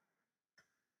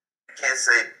 you can't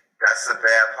say that's a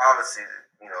bad policy that,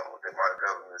 that my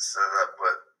government set up,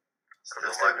 but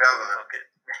still my government. Okay.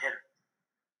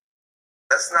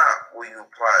 That's not where you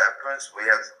apply that principle.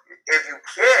 You have to, if you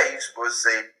care, you're supposed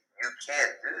to say you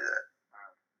can't do that.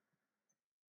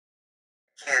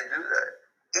 You can't do that.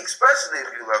 Especially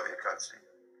if you love your country.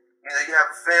 You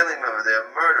have a family member, they're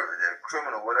a murderer, they're a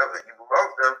criminal, whatever. You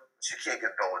love them, but you can't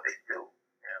condone what they do.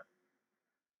 Yeah.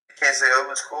 You can't say, oh,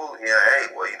 it was cool. Yeah,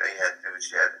 hey, well, you had to do what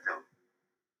you had to do.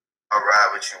 I'll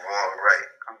ride with you wrong, right.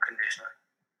 Unconditionally.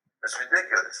 That's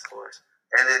ridiculous. Of course.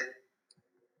 And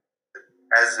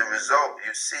as a result,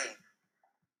 you see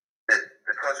that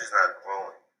the country's not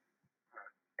growing.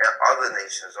 And other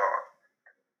nations are.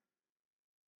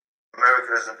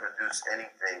 America doesn't produce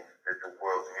anything that the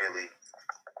world really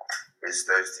is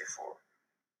thirsty for,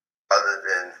 other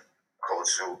than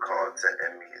cultural content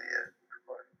and media.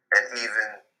 And even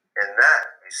in that,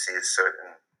 you see a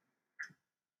certain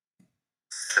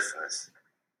stiffness.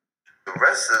 The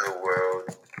rest of the world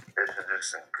is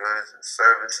producing goods and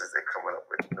services. They're coming up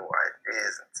with new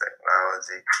ideas and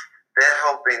technology. They're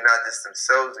helping not just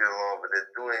themselves get along, but they're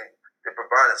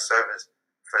providing service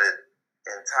for the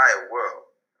entire world.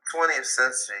 20th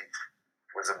century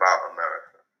was about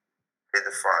America. They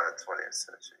defined the 20th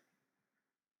century.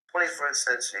 21st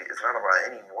century is not about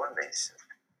any one nation.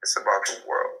 It's about the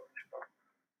world.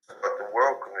 It's about the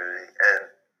world community.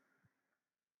 And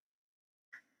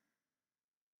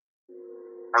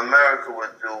America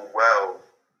would do well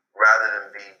rather than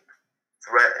be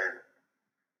threatened,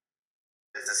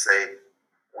 is to say,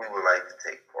 we would like to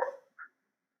take part.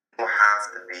 We don't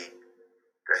have to be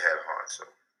the head honcho.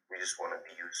 We just want to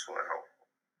be useful and helpful.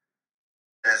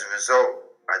 And as a result,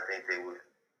 I think they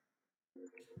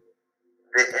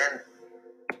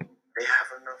have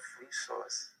enough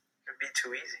resource. It'd be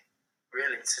too easy,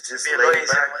 really. To just It'd be a lot lay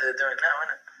easier than back. what they're doing now,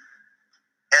 isn't it?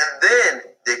 And then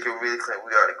they can really claim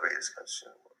we are the greatest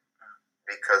country in the world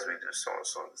because we do so and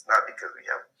so. It's not because we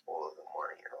have all of the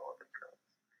money and all of the guns,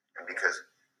 and because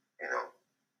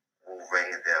we'll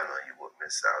rain it down on you with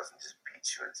missiles and just beat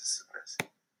you into submission.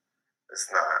 It's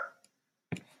not.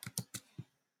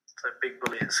 It's like big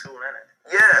bully at school, isn't it?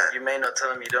 Yeah, You may not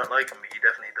tell them you don't like them, but you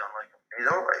definitely don't like them. you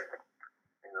don't like it.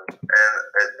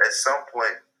 And at some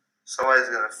point, somebody's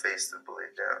gonna face the bully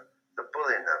down. The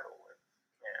bully never wins.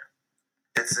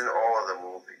 Yeah. It's in all of the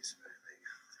movies.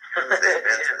 They've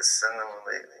been to the cinema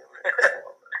lately. Like, come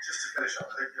on, man. Just to finish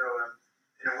off, I think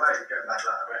in a way, getting back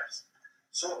to that arrest,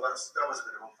 that was a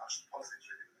bit of old-fashioned politics,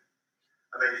 really. Wasn't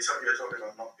it? I mean, you're talking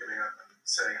about not giving up and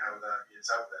saying how that is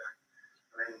out there.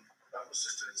 I mean, that was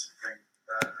just doing something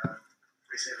that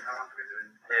we seem to have to be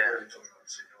doing. Yeah. Really talking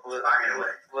about banging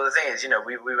away. Well, the thing is,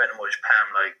 we went and watched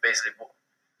Pam, like, basically,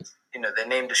 they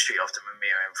named the street after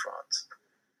Mumia in France.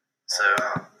 So,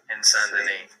 in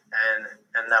Saint-Denis.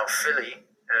 And now Philly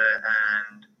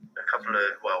and a couple of,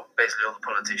 basically all the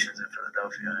politicians in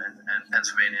Philadelphia and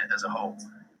Pennsylvania as a whole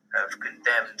have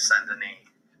condemned Saint-Denis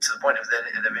to the point of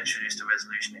they've introduced a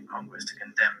resolution in Congress to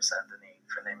condemn Saint-Denis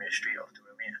for naming a street after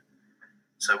Mumia.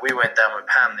 So we went down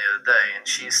with Pam the other day, and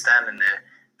she's standing there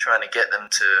trying to get them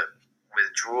to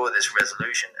withdraw this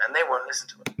resolution, and they won't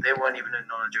listen to it. They won't even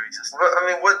acknowledge your existence. Well,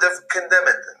 I mean, condemn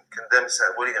it then? Condemn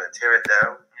Saint. What are you going to tear it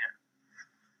down? Yeah.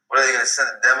 What are they going to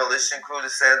send a demolition crew to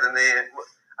Saint-Denis?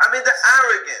 I mean, the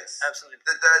arrogance Absolutely.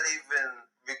 that even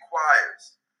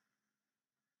requires.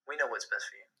 We know what's best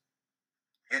for you.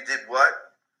 You did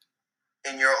what?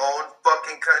 In your own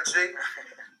fucking country?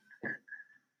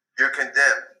 You're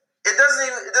condemned. It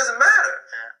doesn't matter.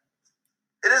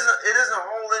 Yeah. It doesn't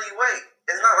hold any weight.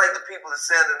 It's not like the people of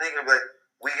Saint-Denis gonna be like,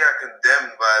 we got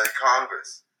condemned by the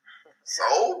Congress.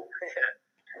 So?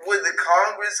 Yeah. Would the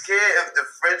Congress care if the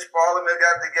French Parliament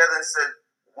got together and said,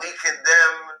 we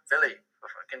condemn Philly for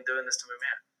fucking doing this to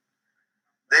Mumia.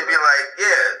 They'd be like,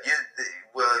 yeah,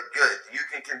 well, good. You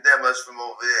can condemn us from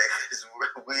over there because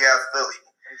we are Philly.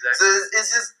 Exactly. So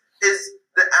it's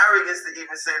the arrogance to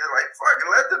even say they're like, fucking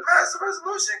let them pass the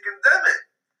resolution, condemn it.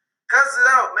 Cuss it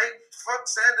out, make fuck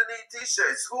Saint-Denis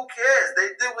t-shirts. Who cares?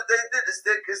 They did what they did. It's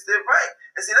their right.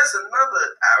 And see, that's another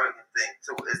arrogant thing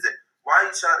too, is that why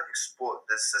are you trying to export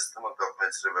this system of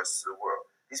government to the rest of the world?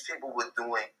 These people were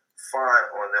doing fine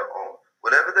on their own.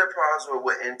 Whatever their problems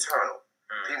were internal.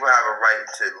 People have a right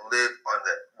to live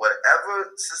under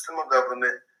whatever system of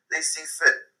government they see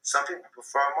fit. Some people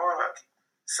prefer monarchy.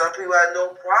 Some people have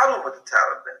no problem with the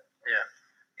Taliban. Yeah.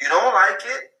 You don't like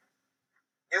it,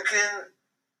 you can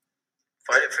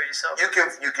Fight it for yourself. you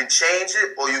can change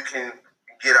it or you can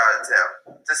get out of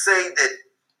town. To say that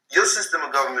your system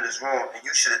of government is wrong and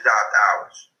you should adopt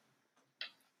ours.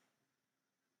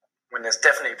 When there's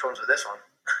definitely problems with this one.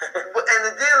 And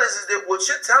the deal is that what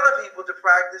you're telling people to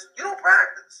practice, you don't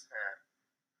practice. Yeah.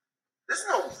 There's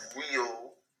no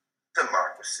real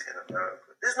democracy in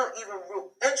America. There's no even real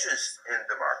interest in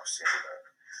democracy in America.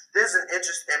 There's an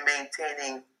interest in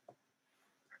maintaining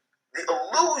the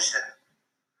illusion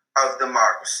of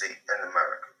democracy in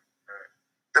America.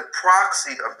 The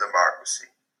proxy of democracy.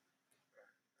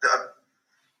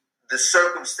 The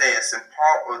circumstance and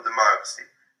part of democracy.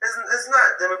 It's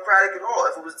not democratic at all.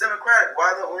 If it was democratic,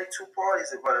 why are there only two parties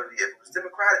that run every year? If it was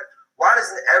democratic, why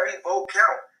doesn't every vote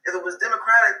count? If it was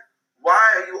democratic, why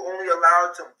are you only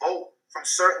allowed to vote from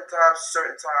certain times to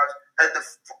certain times at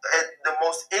the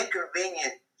most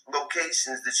inconvenient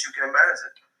locations that you can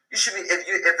imagine? You should be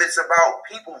if it's about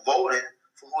people voting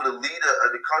for who the leader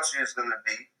of the country is going to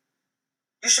be,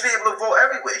 you should be able to vote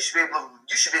everywhere. You should be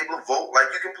able to vote like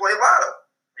you can play lotto.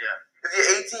 Yeah. If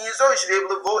you're 18 years old, you should be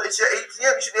able to vote at your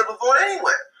ATM. You should be able to vote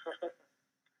anywhere.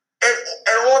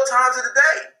 At all times of the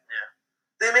day. Yeah.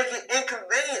 They make it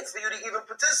inconvenient for you to even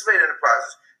participate in the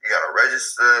process. You got to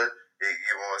register. They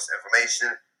give all this information.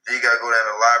 Then you got to go down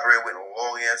to the library with a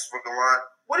long-ass freaking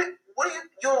line.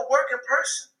 You're a working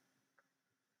person.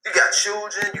 You got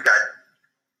children. You got...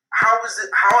 How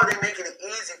are they making it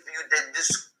easy for you?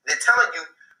 They're telling you,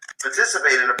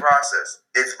 participate in the process.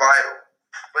 It's vital.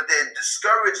 But they're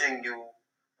discouraging you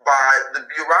by the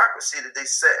bureaucracy that they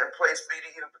set in place for you to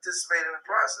even participate in the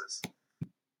process.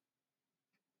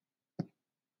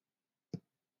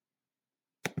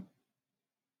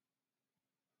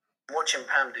 watching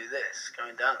Pam do this,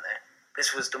 going down there,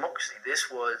 this was democracy. This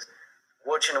was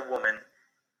watching a woman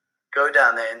go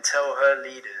down there and tell her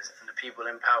leaders and the people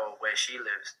in power where she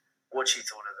lives what she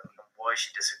thought of them and why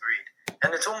she disagreed.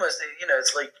 And it's almost,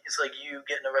 it's like you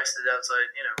getting arrested outside,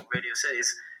 Radio City.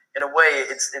 In a way,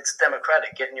 it's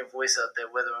democratic, getting your voice out there,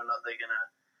 whether or not they're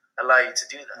gonna allow you to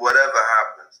do that. Whatever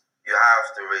happens, you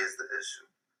have to raise the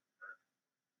issue.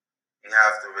 You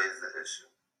have to raise the issue.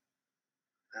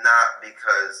 Not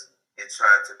because you're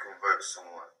trying to convert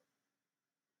someone,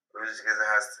 but just because it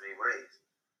has to be raised.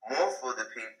 More for the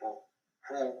people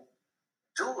who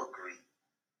do agree,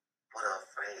 but are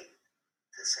afraid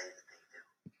to say that they do.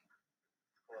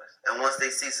 And once they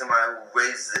see somebody who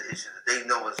raises the issue that they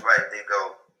know is right, they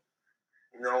go,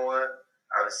 you know what?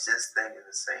 I was just thinking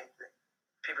the same thing.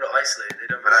 People are isolated. They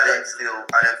don't. But I didn't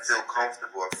feel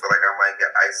comfortable. I feel like I might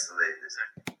get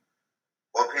isolated.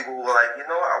 Or people who were like, you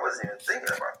know what? I wasn't even thinking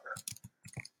about that.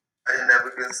 I didn't ever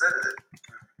consider it.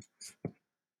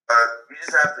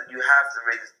 You have to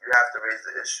raise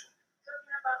the issue.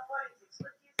 Talking about politics,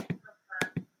 what do you think of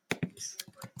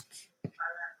Muslim politics,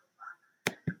 Barack Obama?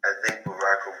 I think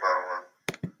Barack Obama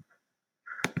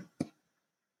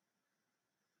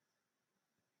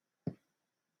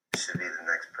should be the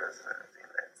next president of the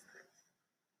United States.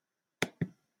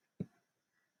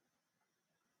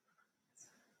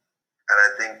 And I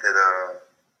think that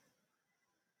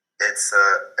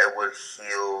it would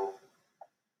heal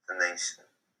the nation.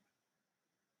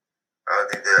 I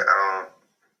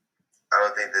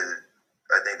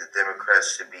think the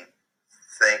Democrats should be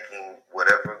thanking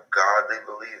whatever God they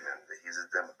believe in that he's a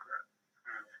Democrat.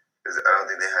 Because I don't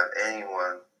think they have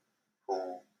anyone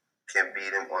who can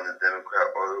beat him on the Democrat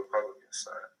or the Republican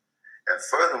side. And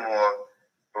furthermore,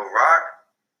 Barack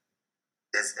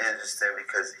is interesting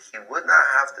because he would not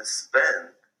have to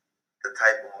spend the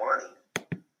type of money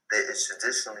that is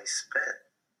traditionally spent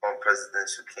on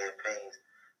presidential campaigns,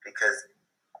 because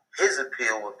his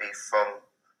appeal would be from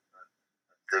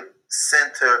the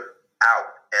center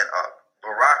out and up.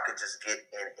 Barack could just get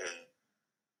in a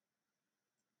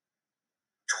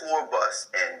tour bus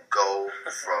and go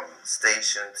from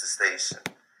station to station.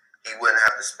 He wouldn't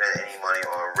have to spend any money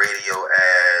on radio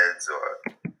ads, or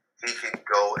he could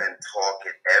go and talk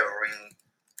at every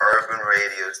urban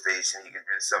radio station. He could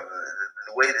do something.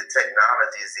 The way the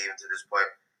technology is even to this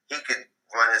point, he could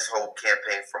run his whole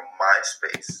campaign from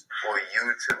MySpace or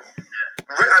YouTube.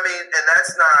 I mean, and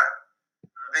that's not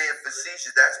being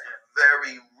facetious. That's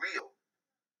very real.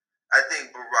 I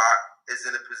think Barack is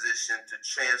in a position to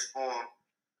transform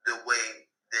the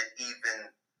way that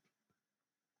even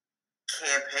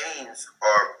campaigns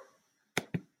are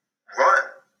run.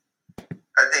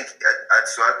 I think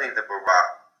that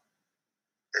Barack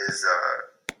is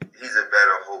he's a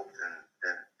better hope than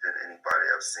anybody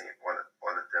I've seen on the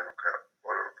Democrat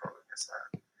or the Republican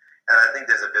side. And I think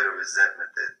there's a bit of resentment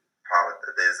that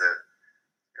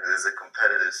there's a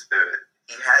competitive spirit.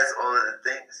 He has all of the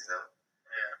things,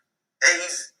 Yeah. And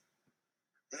he's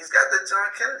got the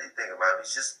John Kennedy thing about him.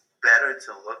 He's just better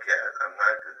to look at. I'm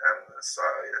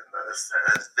sorry. I'm not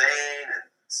as vain and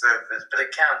surface, but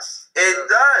it counts. It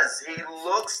does. He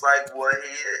looks like what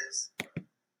he is.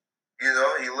 He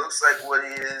looks like what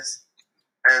he is.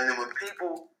 And then when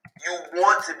people, you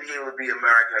want to be able to be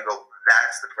American and go,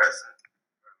 that's the president.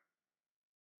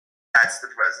 That's the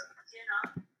president.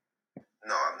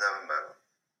 No, I've never met him.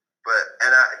 But,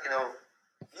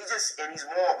 he's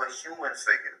more of a human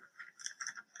figure.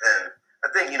 And I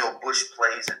think, Bush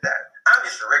plays at that. I'm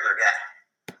just a regular guy.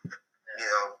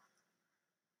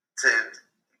 To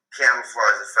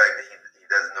camouflage the fact that he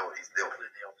doesn't know what he's doing.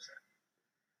 The opposite.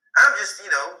 I'm just,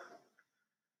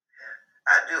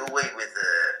 I do away with,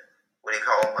 what do you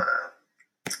call them,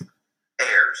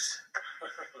 airs.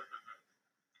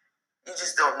 You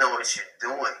just don't know what you're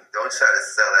doing. Don't try to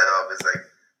sell that off as like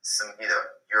some,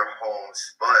 your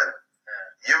homespun.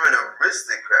 You're an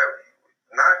aristocrat.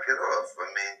 Knock it off. I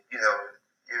mean,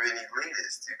 you're an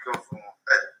elitist. You come from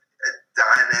a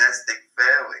dynastic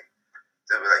family.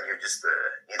 So like you're just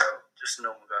just a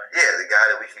normal guy. Yeah, the guy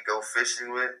that we could go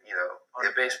fishing with, on the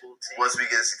baseball team. Once we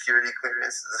get a security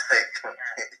clearance, it's like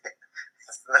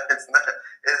it's not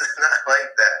like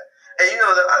that. And the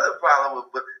other problem with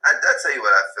Bush, I'll tell you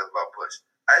what I feel about Bush.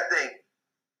 I think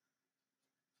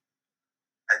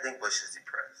Bush is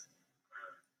depressed.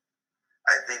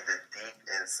 I think that deep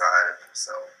inside of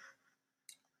himself,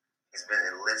 he's been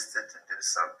enlisted to do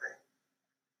something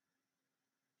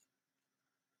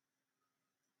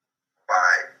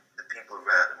by the people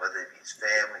around him, whether it be his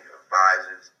family or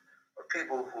advisors or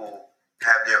people who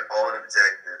have their own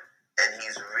objective, and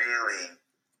he's really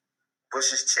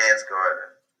Bush's Chance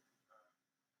Gardner.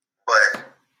 but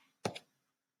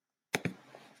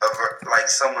like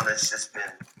someone that's just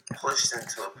been pushed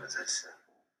into a position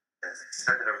and has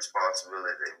accepted a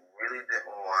responsibility they really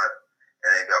didn't want,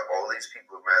 and they got all these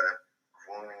people around them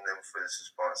grooming them for this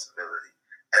responsibility.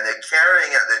 And they're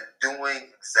carrying out, they're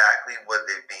doing exactly what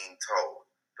they're being told,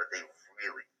 but they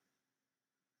really,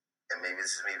 and maybe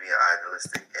this is me being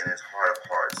idealistic, in his heart of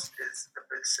hearts is a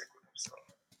bit sick with himself.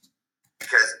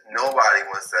 Because nobody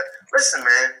wants that. Listen,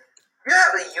 man, you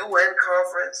have a UN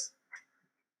conference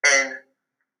and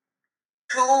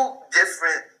two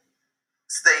different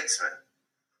statesmen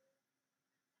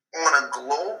on a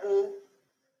global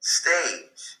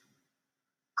stage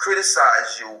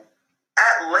criticize you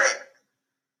at length,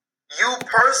 you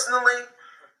personally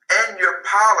and your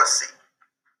policy.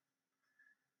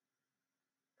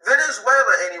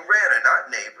 Venezuela and Iran are not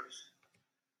neighbors.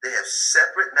 They have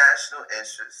separate national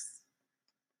interests.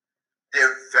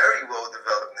 They're very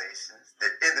well-developed nations.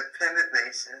 They're independent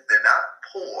nations. They're not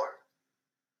poor.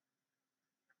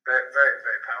 Very, very,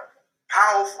 very powerful.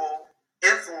 Powerful,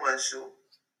 influential.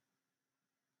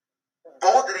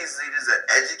 Both of these leaders are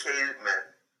educated men.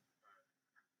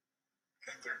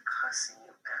 And they're cussing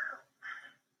you out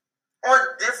on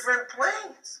different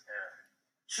planes. Yeah.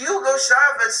 Hugo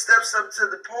Chavez steps up to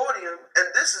the podium, and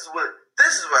this is what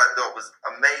I thought was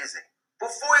amazing.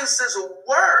 Before he says a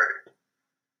word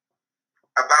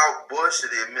about Bush or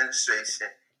the administration,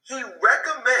 he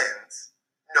recommends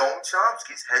Noam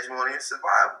Chomsky's Hegemony and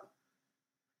Survival.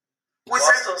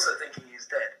 Whilst also thinking he's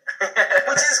dead.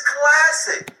 Which is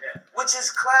classic. Yeah. Which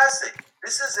is classic.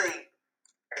 This is a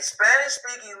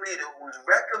Spanish-speaking leader who's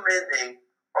recommending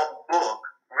a book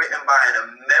written by an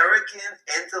American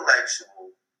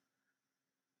intellectual.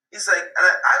 He's like,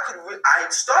 I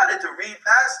started to read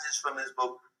passages from this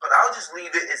book, but I'll just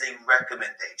leave it as a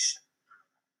recommendation.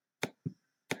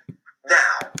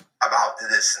 Now, about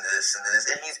this and this and this,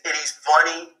 and he's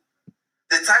funny.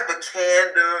 The type of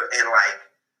candor and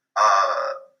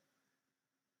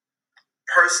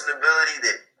personability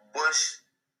that Bush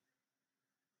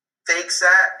takes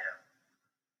at,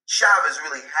 Chavez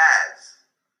really has.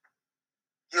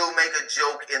 He'll make a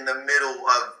joke in the middle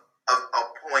of a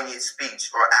poignant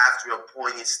speech or after a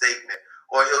poignant statement,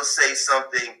 or he'll say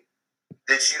something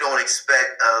that you don't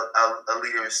expect a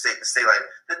leader of state to say, like,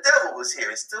 the devil was here,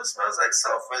 it still smells like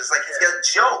sulfur. It's like he's got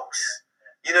jokes.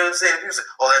 You know what I'm saying? People say,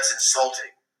 oh, that's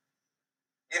insulting.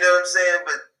 You know what I'm saying?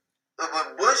 But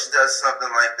when Bush does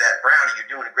something like that, Brownie, you're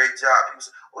doing a great job. People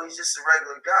say, oh, he's just a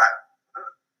regular guy.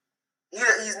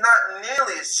 He's not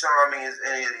nearly as charming as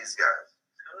any of these guys.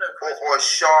 Or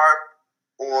sharp,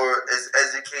 or as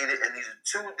educated. And these are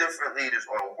two different leaders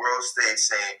on a world stage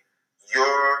saying,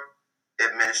 your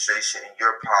administration and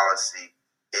your policy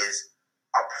is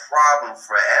a problem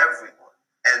for everyone.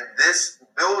 And this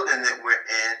building that we're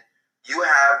in, you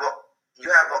have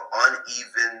an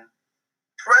uneven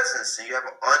presence and you have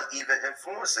an uneven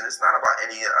influence, and it's not about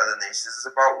any other nations. It's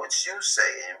about what you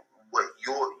say and what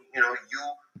you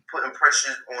putting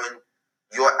pressure on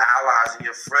your allies and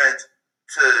your friends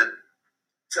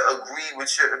to agree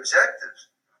with your objectives.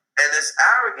 And it's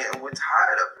arrogant, and we're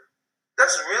tired of it.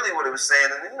 That's really what it was saying.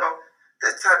 And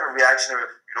that type of reactionary,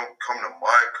 you don't come to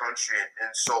my country and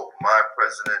insult my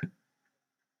president.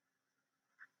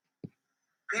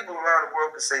 People around the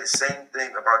world can say the same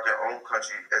thing about their own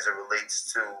country as it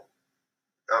relates to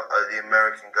the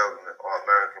American government or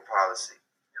American policy.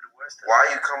 Why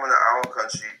are you coming to our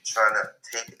country trying to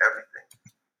take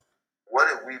everything? What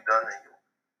have we done to you?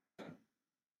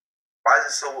 Why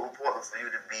is it so important for you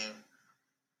to be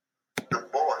the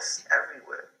boss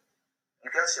everywhere? You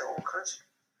got your own country.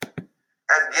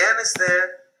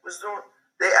 Afghanistan was doing.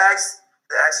 They asked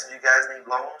if you guys need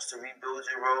loans to rebuild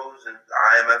your roads, and the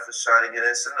IMF was trying to get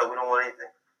in. So no, we don't want anything.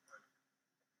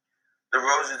 The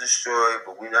roads are destroyed,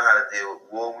 but we know how to deal with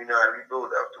war. We know how to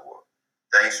rebuild after war.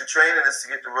 Thanks for training us to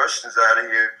get the Russians out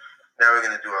of here. Now we're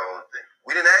going to do our own thing.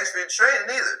 We didn't ask for your training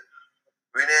either.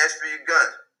 We didn't ask for your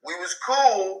guns. We was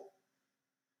cool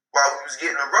while we was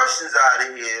getting the Russians out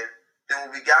of here. Then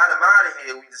when we got them out of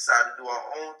here, we decided to do our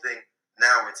own thing.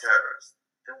 Now we're terrorists.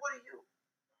 Then what are you?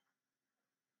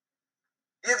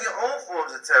 You have your own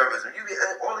forms of terrorism. You get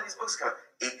all of these books come.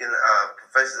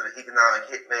 Confessions of an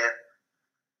Economic Hitman.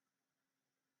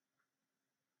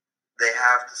 They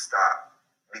have to stop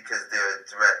because they're a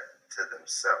threat to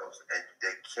themselves, and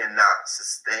they cannot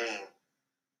sustain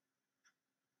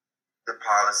the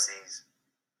policies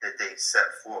that they set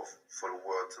forth for the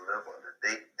world to live under.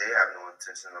 They have no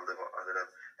intention of living under them,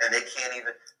 and they can't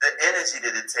even. The energy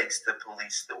that it takes to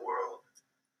police the world.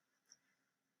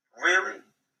 Really?